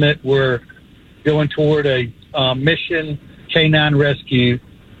that tournament were going toward a mission canine rescue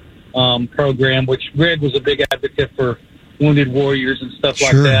program, which Greg was a big advocate for wounded warriors and stuff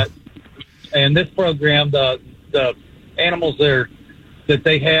like that. And this program, the animals there that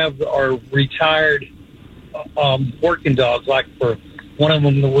they have are retired working dogs. Like for one of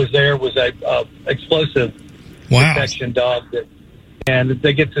them that was there was a explosive detection dog and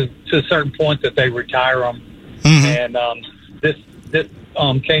they get to a certain point that they retire them. And this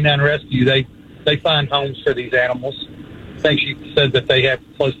canine rescue, they find homes for these animals. I think she said that they have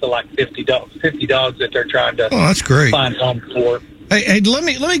close to like 50 dogs that they're trying to that's great. find homes for. Hey, let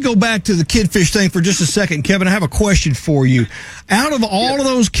me go back to the kid fish thing for just a second, Kevin. I have a question for you. Out of all of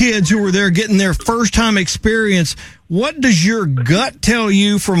those kids who were there getting their first time experience, what does your gut tell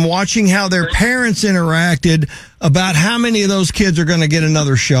you from watching how their parents interacted about how many of those kids are going to get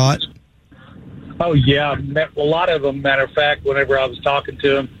another shot? Oh, yeah. A lot of them, matter of fact, whenever I was talking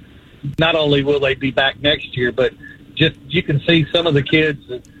to them, not only will they be back next year, but just you can see some of the kids,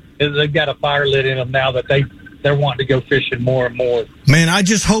 they've got a fire lit in them now that they're wanting to go fishing more and more. Man, I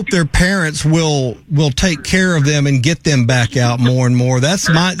just hope their parents will take care of them and get them back out more and more. That's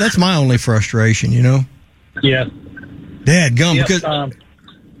my only frustration, you know? Yeah. Dadgum, Yeah,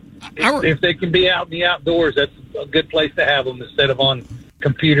 because if they can be out in the outdoors, that's a good place to have them instead of on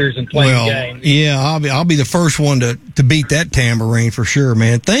computers and playing games. Yeah, I'll be the first one to beat that tambourine for sure,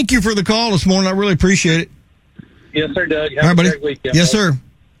 man. Thank you for the call this morning. I really appreciate it. Yes, sir, Doug. All right, buddy. Great weekend. Yes, sir.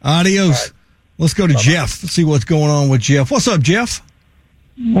 Adios. Let's go to Jeff. Let's see what's going on with Jeff. What's up, Jeff?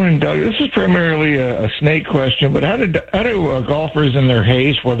 Morning, Doug. This is primarily a snake question, but how do golfers in their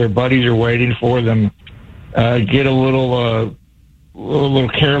haste, while their buddies are waiting for them, get a little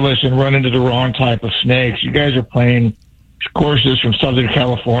careless and run into the wrong type of snakes? You guys are playing courses from Southern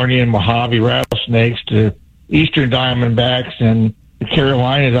California and Mojave rattlesnakes to Eastern Diamondbacks and the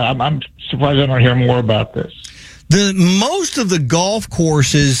Carolinas. I'm surprised I don't hear more about this. Most of the golf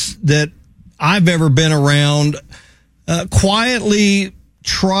courses that I've ever been around quietly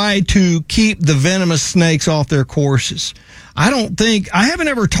try to keep the venomous snakes off their courses. I haven't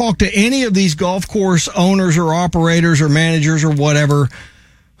ever talked to any of these golf course owners or operators or managers or whatever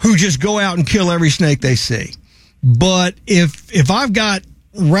who just go out and kill every snake they see. But if I've got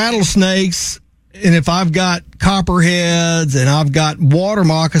rattlesnakes and if I've got copperheads and I've got water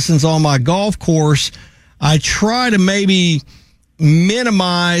moccasins on my golf course, I try to maybe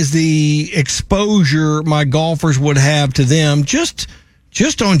minimize the exposure my golfers would have to them just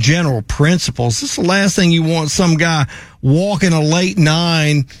on general principles. This is the last thing you want, some guy walking a late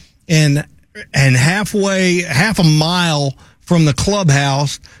 9 and half a mile from the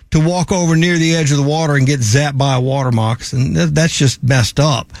clubhouse to walk over near the edge of the water and get zapped by a water moccasin. That's just messed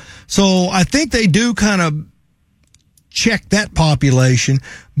up. So I think they do kind of check that population.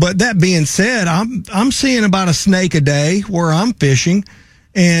 But that being said, I'm seeing about a snake a day where I'm fishing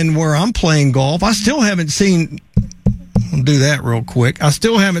and where I'm playing golf. I still haven't seen, I'll do that real quick. I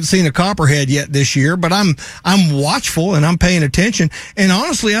still haven't seen a copperhead yet this year, but I'm watchful and I'm paying attention. And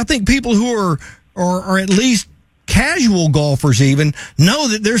honestly, I think people who are at least casual golfers even know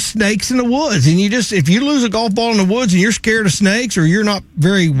that there's snakes in the woods. And if you lose a golf ball in the woods and you're scared of snakes or you're not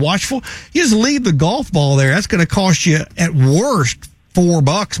very watchful, you just leave the golf ball there. That's going to cost you at worst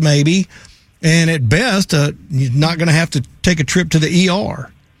 $4 maybe. And at best, you're not going to have to take a trip to the ER.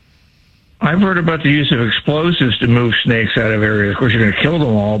 I've heard about the use of explosives to move snakes out of areas. Of course, you're going to kill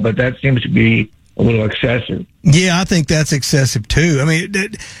them all, but that seems to be a little excessive. Yeah, I think that's excessive too. I mean,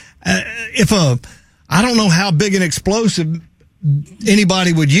 I don't know how big an explosive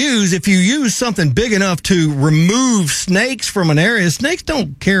anybody would use. If you use something big enough to remove snakes from an area, snakes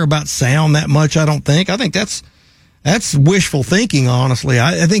don't care about sound that much, I don't think. I think that's wishful thinking, honestly.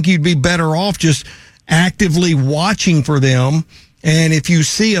 I think you'd be better off just actively watching for them. And if you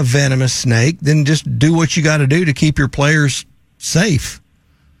see a venomous snake, then just do what you got to do to keep your players safe.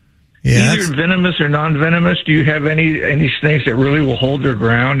 Yeah, either venomous or non-venomous. Do you have any snakes that really will hold their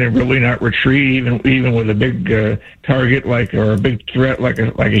ground and really not retreat, even with a big target or a big threat like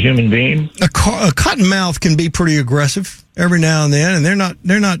a human being? A cottonmouth can be pretty aggressive every now and then, and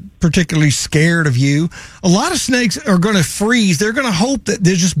they're not particularly scared of you. A lot of snakes are going to freeze. They're going to hope that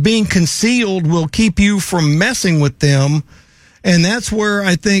they're just being concealed will keep you from messing with them. And that's where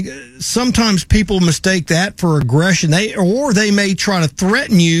I think sometimes people mistake that for aggression. They may try to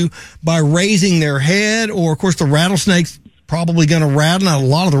threaten you by raising their head, or of course the rattlesnake's probably going to rattle. Now, a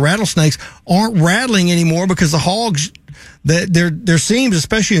lot of the rattlesnakes aren't rattling anymore because the hogs, there seems,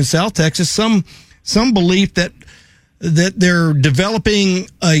 especially in South Texas, some belief that they're developing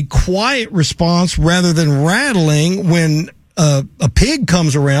a quiet response rather than rattling when a pig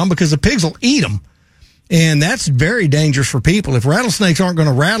comes around, because the pigs will eat them. And that's very dangerous for people. If rattlesnakes aren't going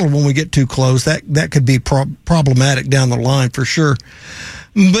to rattle when we get too close, that could be problematic down the line for sure.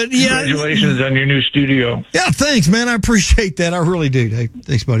 But yeah, congratulations on your new studio. Yeah, thanks, man. I appreciate that. I really do. Hey,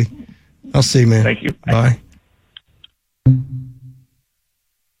 thanks, buddy. I'll see you, man. Thank you. Bye.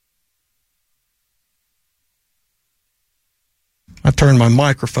 I turned my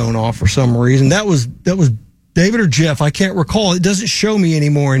microphone off for some reason. That was David or Jeff. I can't recall. It doesn't show me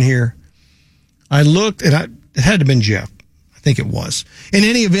anymore in here. I looked, and it had to have been Jeff. I think it was. In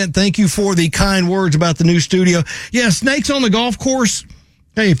any event, thank you for the kind words about the new studio. Yeah, snakes on the golf course.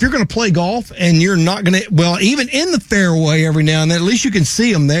 Hey, if you're going to play golf and you're not going to, well, even in the fairway every now and then, at least you can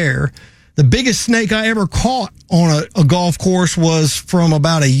see them there. The biggest snake I ever caught on a golf course was from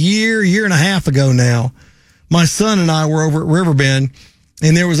about a year and a half ago now. My son and I were over at Riverbend,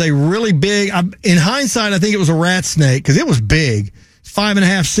 and there was a really big, in hindsight, I think it was a rat snake, because it was big,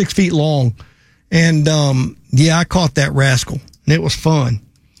 5.5, 6 feet long. And, I caught that rascal, and it was fun.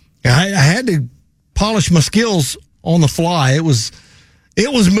 I had to polish my skills on the fly. It was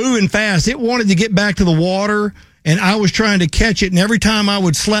moving fast. It wanted to get back to the water, and I was trying to catch it. And every time I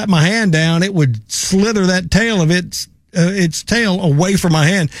would slap my hand down, it would slither that tail of its tail away from my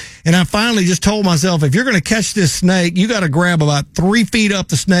hand. And I finally just told myself, if you're going to catch this snake, you got to grab about 3 feet up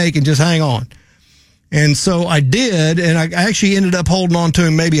the snake and just hang on. And so I did, and I actually ended up holding on to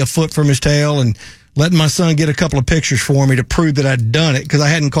him maybe a foot from his tail and letting my son get a couple of pictures for me to prove that I'd done it, because I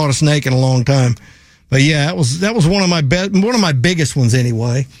hadn't caught a snake in a long time. But yeah, that was one of my biggest ones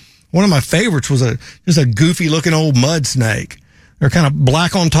anyway. One of my favorites was just a goofy looking old mud snake. They're kind of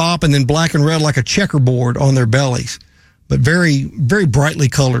black on top and then black and red like a checkerboard on their bellies, but very, very brightly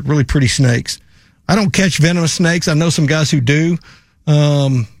colored, really pretty snakes. I don't catch venomous snakes. I know some guys who do.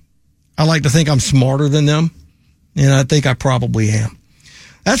 I like to think I'm smarter than them, and I think I probably am.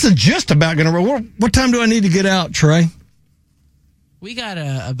 That's just about going to... What time do I need to get out, Trey? We got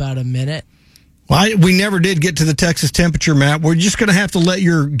about a minute. Well, we never did get to the Texas temperature map. We're just going to have to let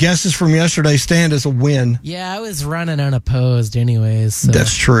your guesses from yesterday stand as a win. Yeah, I was running unopposed anyways. So.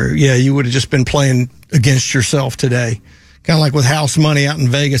 That's true. Yeah, you would have just been playing against yourself today. Kind of like with house money out in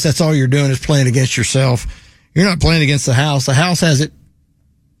Vegas. That's all you're doing is playing against yourself. You're not playing against the house. The house has it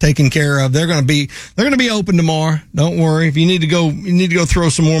taken care of. They're going to be open tomorrow. Don't worry. If you need to go throw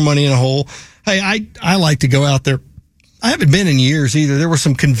some more money in a hole. Hey, I like to go out there. I haven't been in years either. There were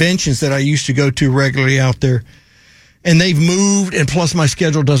some conventions that I used to go to regularly out there, and they've moved, and plus my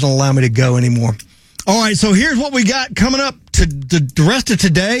schedule doesn't allow me to go anymore. All right, so here's what we got coming up. The rest of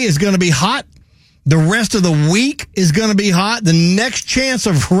today is going to be hot. The rest of the week is going to be hot. The next chance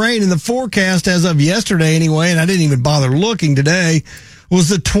of rain in the forecast as of yesterday anyway, and I didn't even bother looking today, was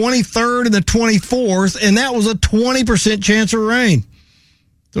the 23rd and the 24th, and that was a 20% chance of rain.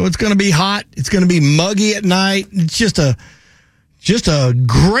 So it's going to be hot. It's going to be muggy at night. It's just a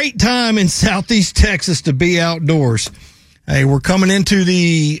great time in Southeast Texas to be outdoors. Hey, we're coming into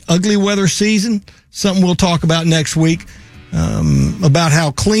the ugly weather season, something we'll talk about next week, about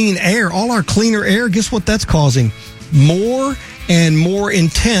how clean air, all our cleaner air, guess what that's causing? More and more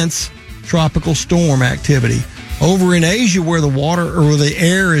intense tropical storm activity. Over in Asia, where the water or where the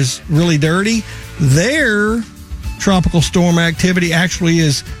air is really dirty, their tropical storm activity actually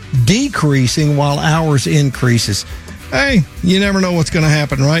is decreasing while ours increases. Hey, you never know what's going to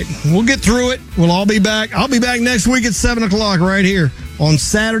happen, right? We'll get through it. We'll all be back. I'll be back next week at 7 o'clock right here on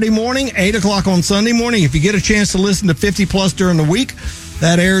Saturday morning, 8 o'clock on Sunday morning. If you get a chance to listen to 50 Plus during the week,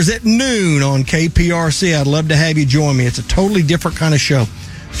 that airs at noon on KPRC. I'd love to have you join me. It's a totally different kind of show.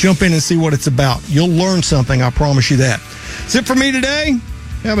 Jump in and see what it's about. You'll learn something, I promise you that. That's it for me today.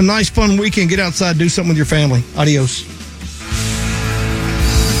 Have a nice, fun weekend. Get outside, do something with your family. Adios.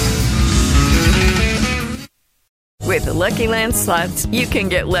 With the Lucky Land Slots, you can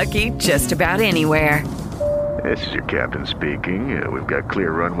get lucky just about anywhere. This is your captain speaking. We've got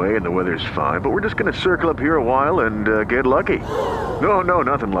clear runway and the weather's fine, but we're just going to circle up here a while and get lucky. No,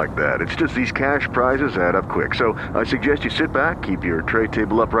 nothing like that. It's just these cash prizes add up quick. So I suggest you sit back, keep your tray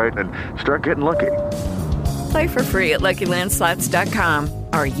table upright, and start getting lucky. Play for free at LuckyLandSlots.com.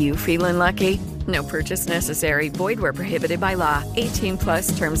 Are you feeling lucky? No purchase necessary. Void where prohibited by law. 18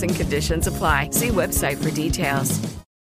 plus terms and conditions apply. See website for details.